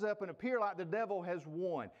rise up and appear like the devil has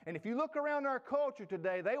won. And if you look around our culture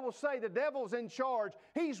today, they will say the devil's in charge.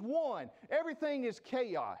 He's won. Everything is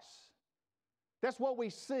chaos. That's what we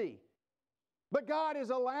see. But God is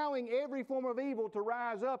allowing every form of evil to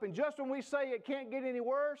rise up. And just when we say it can't get any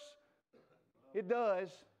worse, it does.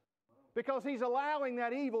 Because He's allowing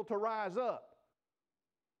that evil to rise up.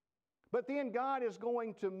 But then God is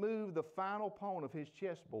going to move the final pawn of His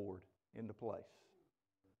chessboard into place.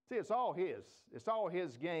 See, it's all His. It's all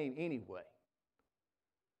His game anyway.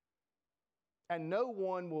 And no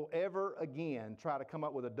one will ever again try to come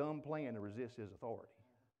up with a dumb plan to resist His authority.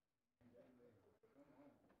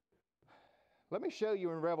 Let me show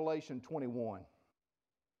you in Revelation 21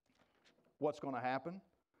 what's going to happen.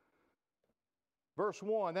 Verse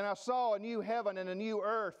 1, Then I saw a new heaven and a new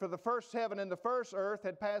earth, for the first heaven and the first earth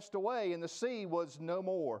had passed away, and the sea was no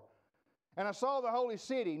more. And I saw the holy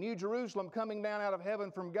city, New Jerusalem, coming down out of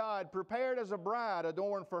heaven from God, prepared as a bride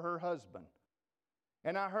adorned for her husband.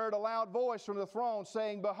 And I heard a loud voice from the throne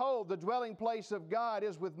saying, Behold, the dwelling place of God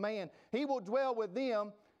is with man. He will dwell with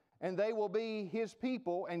them, and they will be His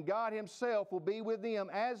people, and God Himself will be with them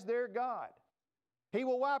as their God. He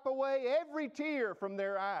will wipe away every tear from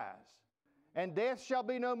their eyes. And death shall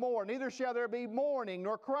be no more, neither shall there be mourning,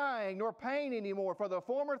 nor crying, nor pain anymore, for the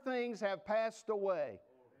former things have passed away.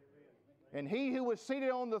 And He who was seated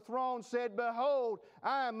on the throne said, Behold,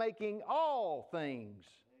 I am making all things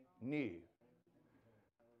new.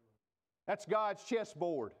 That's God's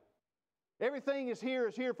chessboard. Everything is here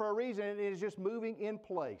for a reason, and it is just moving in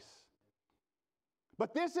place.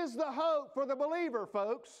 But this is the hope for the believer,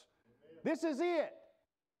 folks. This is it.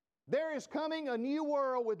 There is coming a new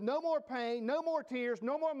world with no more pain, no more tears,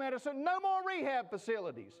 no more medicine, no more rehab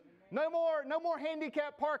facilities, no more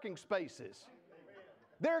handicapped parking spaces.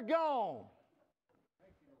 They're gone.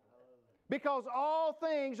 Because all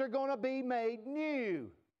things are going to be made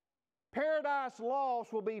new. Paradise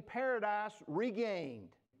lost will be paradise regained.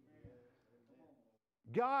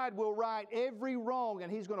 God will right every wrong,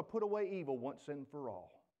 and He's going to put away evil once and for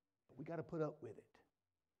all. But we got to put up with it.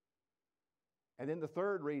 And then the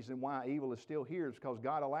third reason why evil is still here is because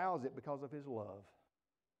God allows it because of His love.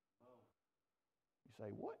 You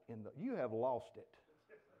say, what in the... You have lost it.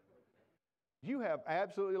 You have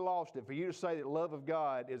absolutely lost it for you to say that love of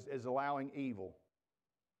God is allowing evil.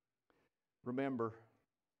 Remember,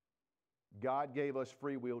 God gave us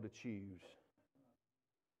free will to choose,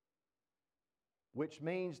 which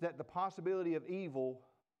means that the possibility of evil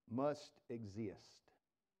must exist.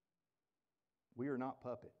 We are not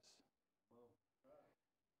puppets.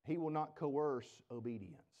 He will not coerce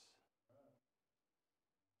obedience.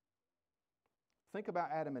 Think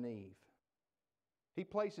about Adam and Eve. He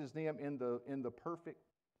places them in the perfect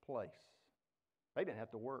place. They didn't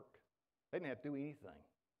have to work. They didn't have to do anything.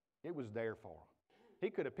 It was there for them. He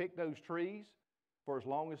could have picked those trees for as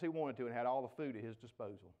long as he wanted to and had all the food at his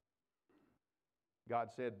disposal. God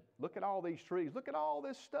said, look at all these trees. Look at all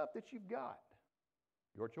this stuff that you've got.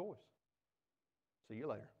 Your choice. See you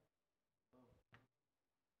later.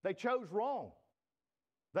 They chose wrong.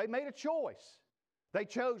 They made a choice. They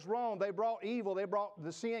chose wrong. They brought evil.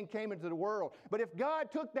 The sin came into the world. But if God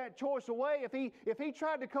took that choice away, if He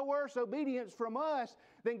tried to coerce obedience from us,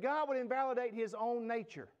 then God would invalidate His own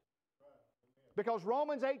nature. Because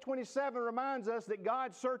Romans 8:27 reminds us that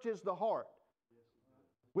God searches the heart,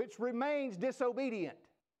 which remains disobedient.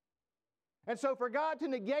 And so for God to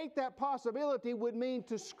negate that possibility would mean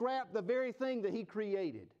to scrap the very thing that He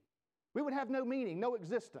created. We would have no meaning, no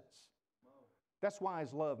existence. That's why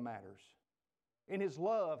His love matters. In His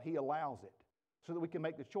love, He allows it so that we can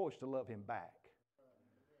make the choice to love Him back.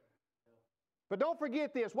 But don't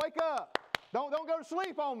forget this. Wake up. Don't go to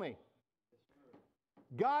sleep on me.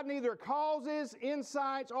 God neither causes,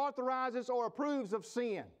 incites, authorizes, or approves of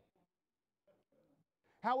sin.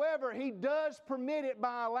 However, He does permit it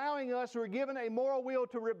by allowing us who are given a moral will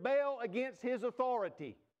to rebel against His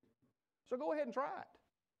authority. So go ahead and try it.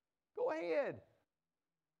 Go ahead.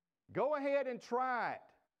 Go ahead and try it.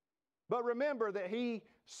 But remember that He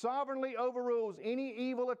sovereignly overrules any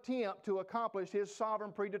evil attempt to accomplish His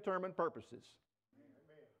sovereign predetermined purposes.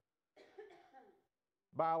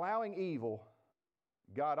 By allowing evil,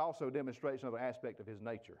 God also demonstrates another aspect of His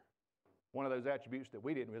nature. One of those attributes that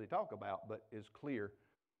we didn't really talk about, but is clear,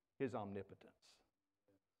 His omnipotence.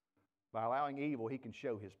 By allowing evil, He can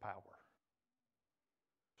show His power.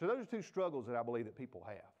 So those are two struggles that I believe that people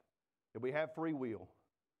have. That we have free will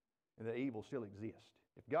and that evil still exists.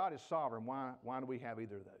 If God is sovereign, why do we have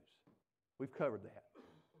either of those? We've covered that.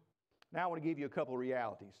 Now I want to give you a couple of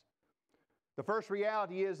realities. The first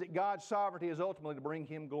reality is that God's sovereignty is ultimately to bring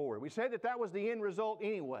Him glory. We said that was the end result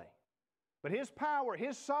anyway. But His power,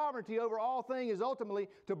 His sovereignty over all things is ultimately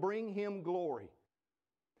to bring Him glory.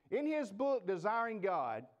 In his book, Desiring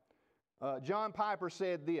God, John Piper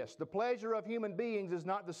said this: the pleasure of human beings is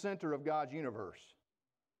not the center of God's universe.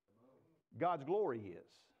 God's glory is.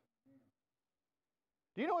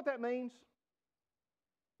 Do you know what that means?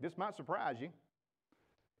 This might surprise you.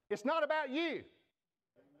 It's not about you.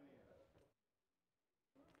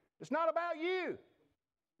 It's not about you.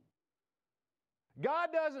 God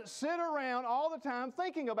doesn't sit around all the time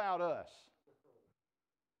thinking about us.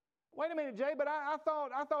 Wait a minute, Jay, but I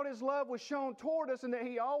thought His love was shown toward us and that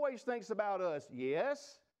He always thinks about us.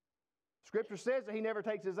 Yes, Scripture says that He never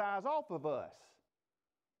takes His eyes off of us.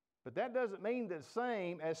 But that doesn't mean the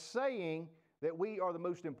same as saying that we are the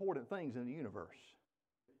most important things in the universe.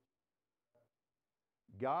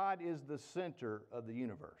 God is the center of the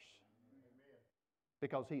universe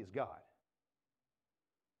because He is God.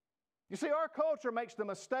 You see, our culture makes the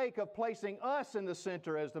mistake of placing us in the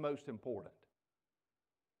center as the most important.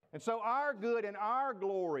 And so our good and our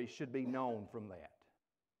glory should be known from that.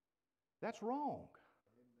 That's wrong.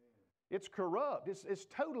 It's corrupt. It's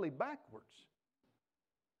totally backwards.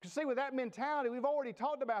 You see, with that mentality, we've already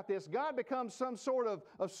talked about this, God becomes some sort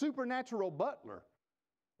of supernatural butler,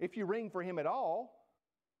 if you ring for Him at all,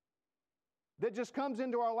 that just comes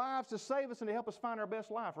into our lives to save us and to help us find our best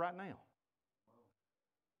life right now.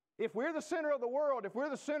 If we're the center of the world, if we're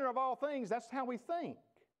the center of all things, that's how we think.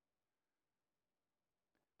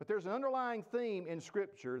 But there's an underlying theme in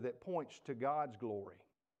Scripture that points to God's glory,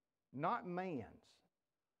 not man's,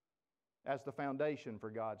 as the foundation for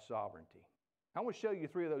God's sovereignty. I want to show you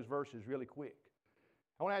 3 of those verses really quick.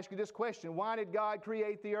 I want to ask you this question: why did God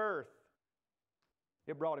create the earth?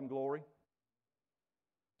 It brought Him glory.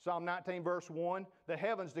 Psalm 19 verse 1, the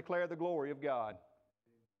heavens declare the glory of God.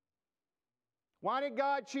 Why did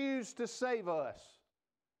God choose to save us?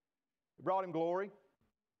 It brought Him glory.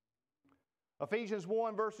 Ephesians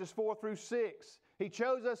 1 verses 4 through 6, He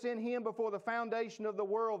chose us in Him before the foundation of the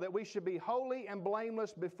world that we should be holy and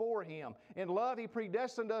blameless before Him. In love He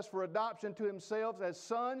predestined us for adoption to Himself as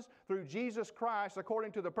sons through Jesus Christ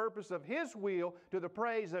according to the purpose of His will, to the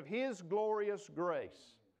praise of His glorious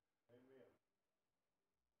grace. Amen.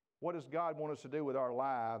 What does God want us to do with our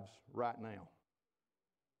lives right now?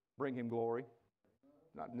 Bring Him glory.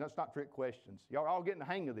 That's not trick questions. Y'all are all getting the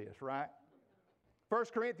hang of this, right? 1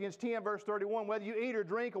 Corinthians 10 verse 31, whether you eat or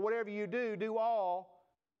drink or whatever you do, do all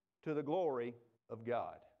to the glory of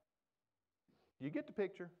God. You get the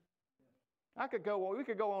picture? We could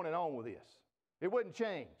go on and on with this. It wouldn't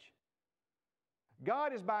change.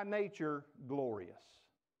 God is by nature glorious.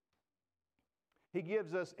 He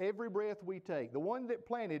gives us every breath we take. The one that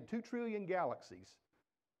planted 2 trillion galaxies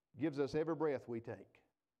gives us every breath we take.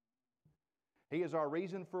 He is our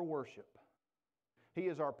reason for worship. He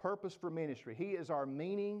is our purpose for ministry. He is our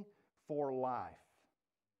meaning for life.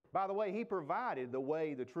 By the way, He provided the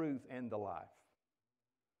way, the truth, and the life.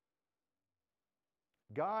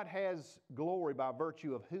 God has glory by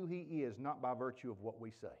virtue of who He is, not by virtue of what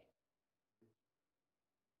we say.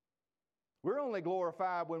 We're only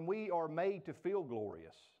glorified when we are made to feel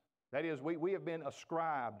glorious. That is, we have been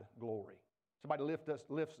ascribed glory. Somebody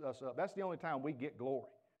lifts us up. That's the only time we get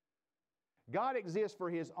glory. God exists for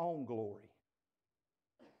His own glory.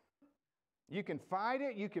 You can fight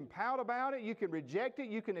it, you can pout about it, you can reject it,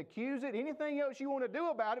 you can accuse it, anything else you want to do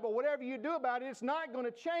about it, but whatever you do about it, it's not going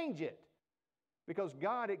to change it because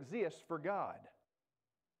God exists for God.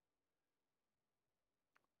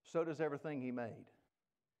 So does everything He made.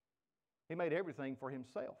 He made everything for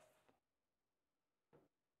Himself.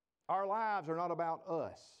 Our lives are not about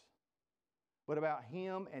us, but about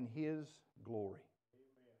Him and His glory.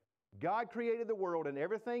 God created the world and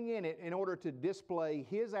everything in it in order to display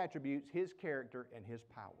His attributes, His character, and His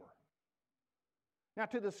power. Now,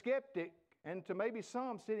 to the skeptic, and to maybe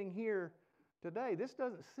some sitting here today, this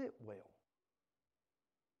doesn't sit well.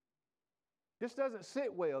 This doesn't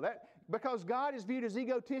sit well. Because God is viewed as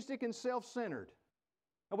egotistic and self-centered.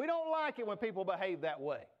 And we don't like it when people behave that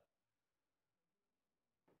way.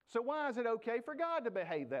 So why is it okay for God to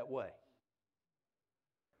behave that way?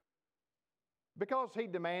 Because He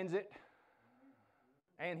demands it,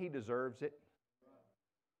 and He deserves it.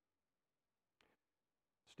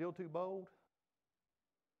 Still too bold?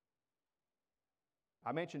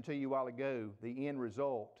 I mentioned to you a while ago the end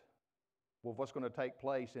result of what's going to take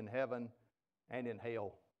place in heaven and in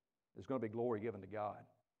hell. There's going to be glory given to God.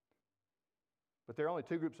 But there are only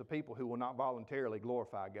 2 groups of people who will not voluntarily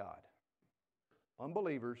glorify God: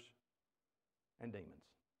 unbelievers and demons.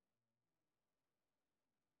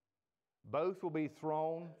 Both will be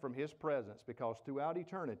thrown from His presence because throughout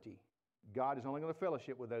eternity, God is only going to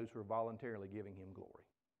fellowship with those who are voluntarily giving Him glory.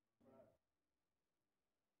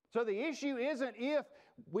 So the issue isn't if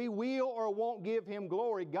we will or won't give Him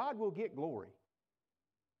glory. God will get glory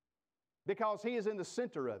because He is in the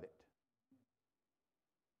center of it.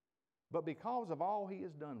 But because of all He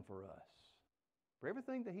has done for us, for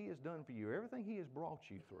everything that He has done for you, everything He has brought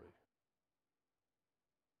you through,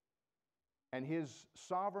 and His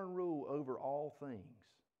sovereign rule over all things,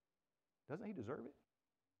 doesn't He deserve it?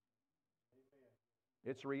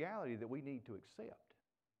 Amen. It's a reality that we need to accept.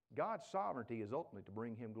 God's sovereignty is ultimately to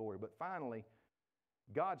bring Him glory. But finally,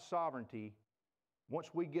 God's sovereignty, once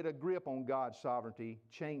we get a grip on God's sovereignty,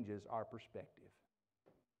 changes our perspective.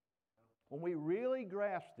 When we really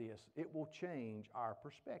grasp this, it will change our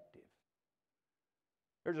perspective.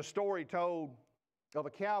 There's a story told of a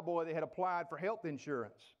cowboy that had applied for health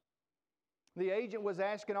insurance. The agent was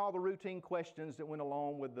asking all the routine questions that went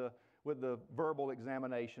along with the verbal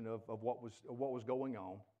examination of what was going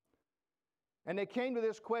on. And they came to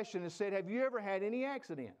this question and said, "Have you ever had any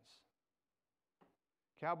accidents?"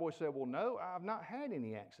 Cowboy said, "Well, no, I've not had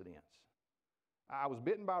any accidents. I was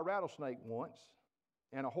bitten by a rattlesnake once,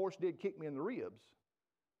 and a horse did kick me in the ribs.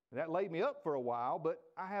 That laid me up for a while, but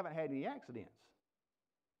I haven't had any accidents."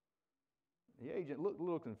 The agent looked a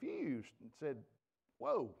little confused and said,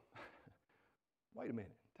 "Whoa. Wait a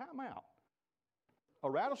minute, time out.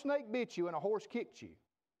 A rattlesnake bit you and a horse kicked you.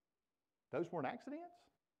 Those weren't accidents?"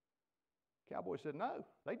 Cowboy said, "No,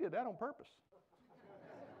 they did that on purpose."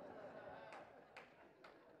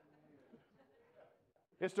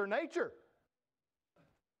 It's their nature.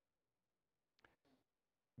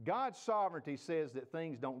 God's sovereignty says that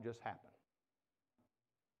things don't just happen.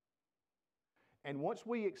 And once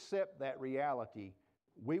we accept that reality,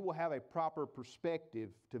 we will have a proper perspective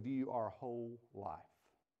to view our whole life.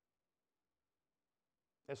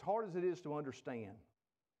 As hard as it is to understand,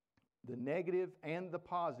 the negative and the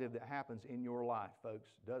positive that happens in your life, folks,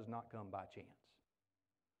 does not come by chance.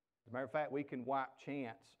 As a matter of fact, we can wipe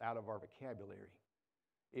chance out of our vocabulary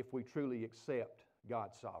if we truly accept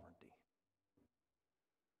God's sovereignty.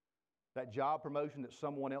 That job promotion that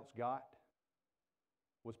someone else got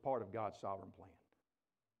was part of God's sovereign plan.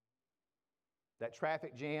 That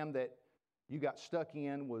traffic jam that you got stuck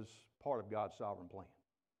in was part of God's sovereign plan.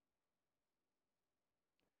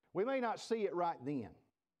 We may not see it right then,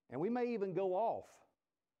 and we may even go off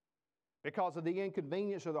because of the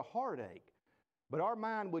inconvenience or the heartache, but our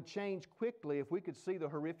mind would change quickly if we could see the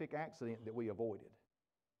horrific accident that we avoided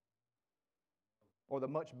or the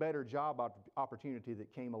much better job opportunity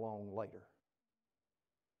that came along later.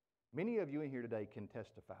 Many of you in here today can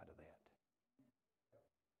testify to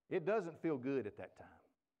that. It doesn't feel good at that time,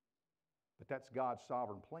 but that's God's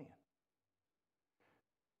sovereign plan.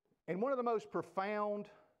 And one of the most profound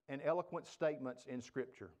and eloquent statements in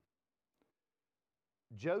Scripture,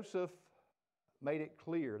 Joseph made it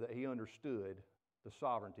clear that he understood the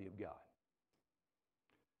sovereignty of God.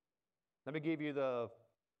 Let me give you the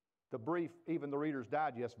brief, even the Reader's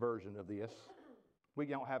Digest version of this. We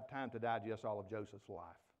don't have time to digest all of Joseph's life.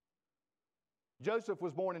 Joseph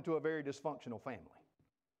was born into a very dysfunctional family.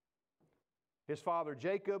 His father,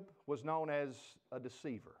 Jacob, was known as a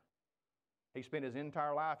deceiver. He spent his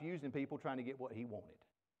entire life using people trying to get what he wanted.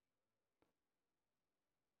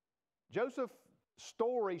 Joseph's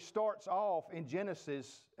story starts off in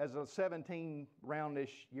Genesis as a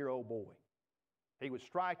 17-roundish-year-old boy. He was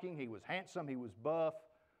striking, he was handsome, he was buff,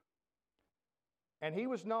 and he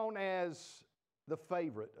was known as the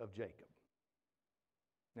favorite of Jacob.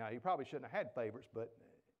 Now, he probably shouldn't have had favorites, but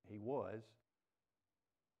he was.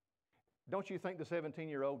 Don't you think the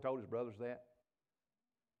 17-year-old told his brothers that?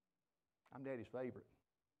 I'm Daddy's favorite.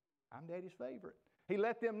 I'm Daddy's favorite. He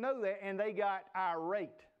let them know that, and they got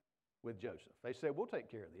irate with Joseph. They said, we'll take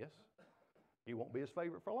care of this. He won't be his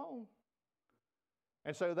favorite for long.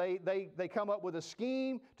 And so they come up with a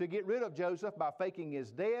scheme to get rid of Joseph by faking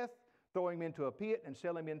his death, throwing him into a pit, and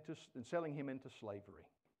selling him into slavery.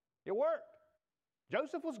 It worked.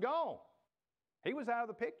 Joseph was gone. He was out of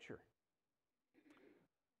the picture.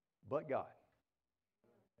 But God.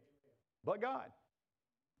 But God.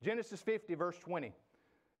 Genesis 50, verse 20.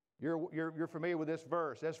 You're familiar with this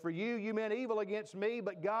verse. As for you, you meant evil against me,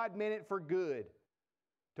 but God meant it for good,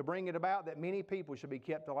 to bring it about that many people should be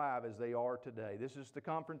kept alive as they are today. This is the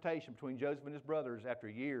confrontation between Joseph and his brothers after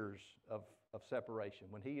years of separation,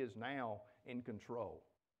 when he is now in control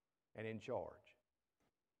and in charge.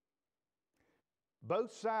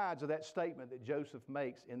 Both sides of that statement that Joseph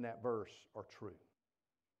makes in that verse are true.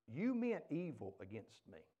 You meant evil against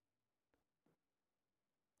me.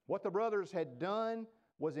 What the brothers had done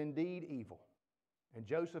was indeed evil. And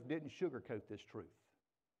Joseph didn't sugarcoat this truth.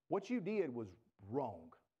 What you did was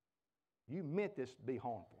wrong. You meant this to be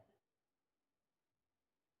harmful.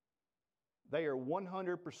 They are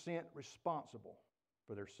 100% responsible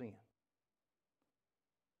for their sin.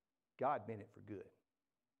 God meant it for good.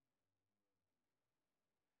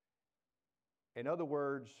 In other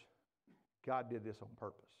words, God did this on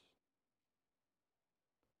purpose.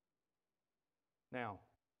 Now,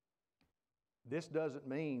 this doesn't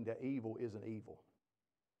mean that evil isn't evil.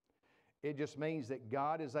 It just means that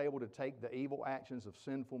God is able to take the evil actions of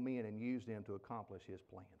sinful men and use them to accomplish His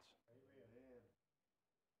plans. Amen.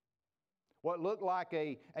 What looked like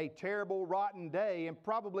a terrible, rotten day, and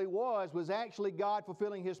probably was actually God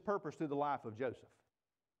fulfilling His purpose through the life of Joseph.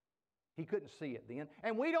 He couldn't see it then.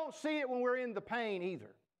 And we don't see it when we're in the pain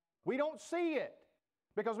either. We don't see it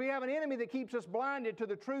because we have an enemy that keeps us blinded to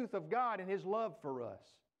the truth of God and His love for us.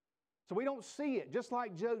 So we don't see it, just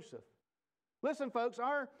like Joseph. Listen, folks,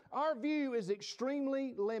 our view is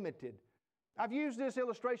extremely limited. I've used this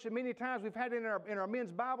illustration many times. We've had it in our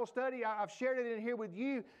men's Bible study. I've shared it in here with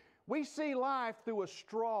you. We see life through a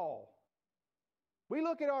straw. We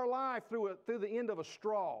look at our life through the end of a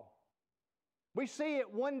straw. We see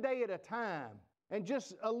it one day at a time and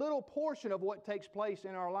just a little portion of what takes place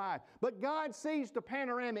in our life. But God sees the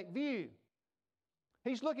panoramic view.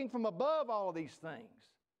 He's looking from above all of these things.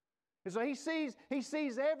 And so He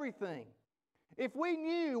sees everything. If we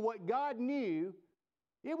knew what God knew,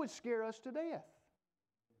 it would scare us to death.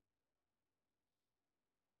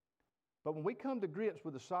 But when we come to grips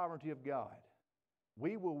with the sovereignty of God,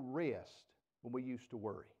 we will rest when we used to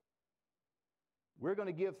worry. We're going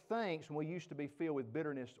to give thanks when we used to be filled with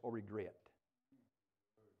bitterness or regret.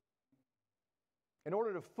 In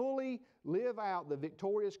order to fully live out the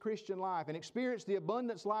victorious Christian life and experience the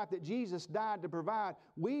abundance life that Jesus died to provide,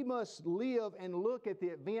 we must live and look at the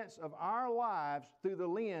events of our lives through the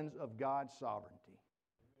lens of God's sovereignty.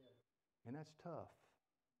 And that's tough.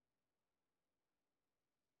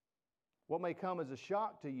 What may come as a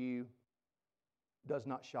shock to you does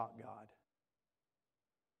not shock God.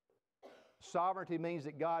 Sovereignty means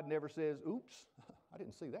that God never says, oops, I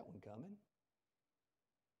didn't see that one coming.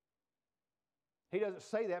 He doesn't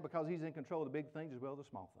say that because He's in control of the big things as well as the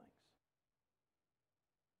small things.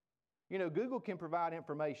 You know, Google can provide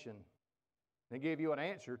information and give you an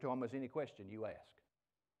answer to almost any question you ask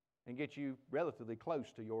and get you relatively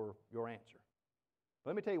close to your answer. But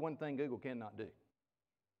let me tell you one thing Google cannot do.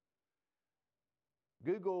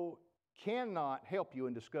 Google cannot help you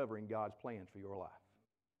in discovering God's plans for your life.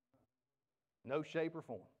 No shape or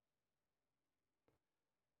form.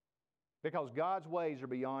 Because God's ways are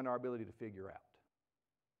beyond our ability to figure out.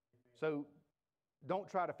 So don't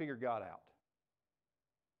try to figure God out.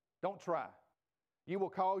 Don't try. You will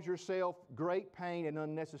cause yourself great pain and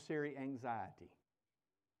unnecessary anxiety.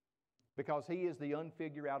 Because He is the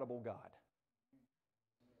unfigure-outable God.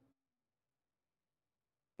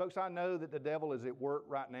 Folks, I know that the devil is at work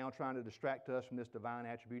right now trying to distract us from this divine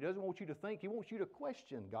attribute. He doesn't want you to think. He wants you to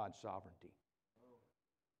question God's sovereignty.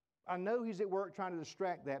 I know he's at work trying to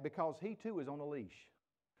distract that because he too is on a leash.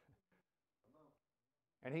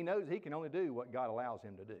 And he knows he can only do what God allows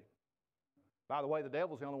him to do. By the way, the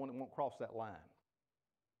devil's the only one that won't cross that line.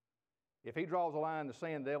 If he draws a line in the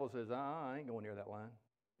sand, the devil says, I ain't going near that line.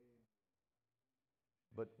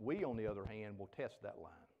 But we, on the other hand, will test that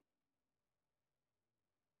line.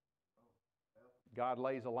 God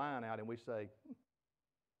lays a line out and we say,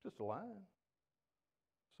 just a line.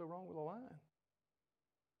 What's so wrong with a line?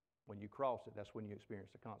 When you cross it, that's when you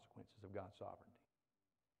experience the consequences of God's sovereignty.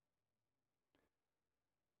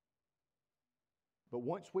 But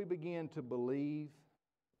once we begin to believe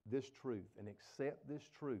this truth and accept this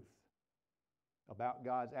truth about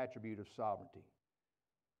God's attribute of sovereignty,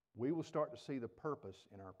 we will start to see the purpose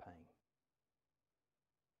in our pain.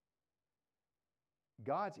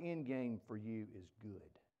 God's end game for you is good.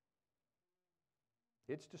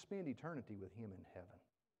 It's to spend eternity with Him in heaven.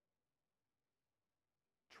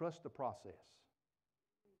 Trust the process.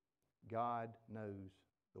 God knows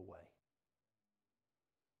the way.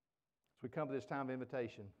 As we come to this time of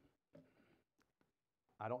invitation,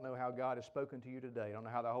 I don't know how God has spoken to you today. I don't know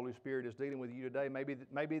how the Holy Spirit is dealing with you today.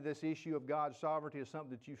 Maybe this issue of God's sovereignty is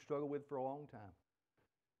something that you've struggled with for a long time.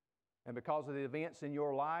 And because of the events in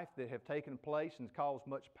your life that have taken place and caused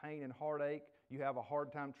much pain and heartache, you have a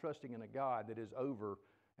hard time trusting in a God that is over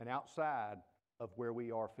and outside of where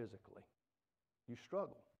we are physically. You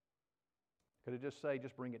struggle. Could I just say,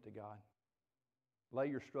 just bring it to God. Lay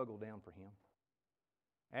your struggle down for Him.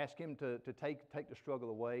 Ask Him to take the struggle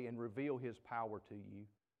away and reveal His power to you.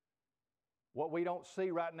 What we don't see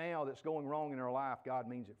right now that's going wrong in our life, God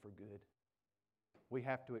means it for good. We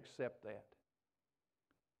have to accept that.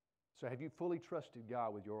 So have you fully trusted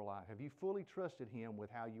God with your life? Have you fully trusted Him with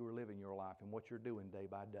how you are living your life and what you're doing day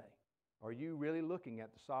by day? Are you really looking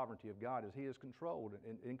at the sovereignty of God as He is controlled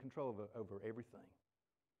and in control over everything?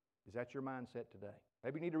 Is that your mindset today?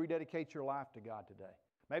 Maybe you need to rededicate your life to God today.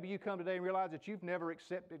 Maybe you come today and realize that you've never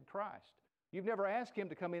accepted Christ. You've never asked Him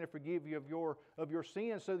to come in and forgive you of your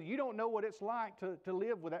sins, so that you don't know what it's like to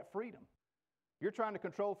live with that freedom. You're trying to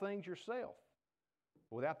control things yourself.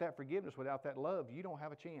 Without that forgiveness, without that love, you don't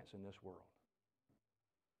have a chance in this world.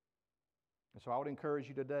 And so I would encourage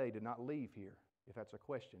you today to not leave here if that's a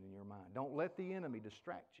question in your mind. Don't let the enemy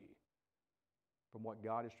distract you from what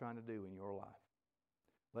God is trying to do in your life.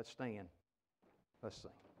 Let's stand. Let's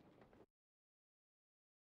sing.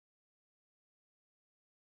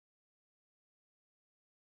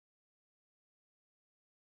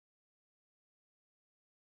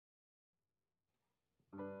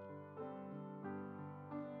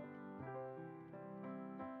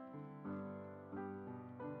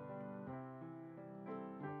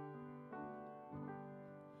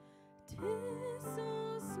 Tis so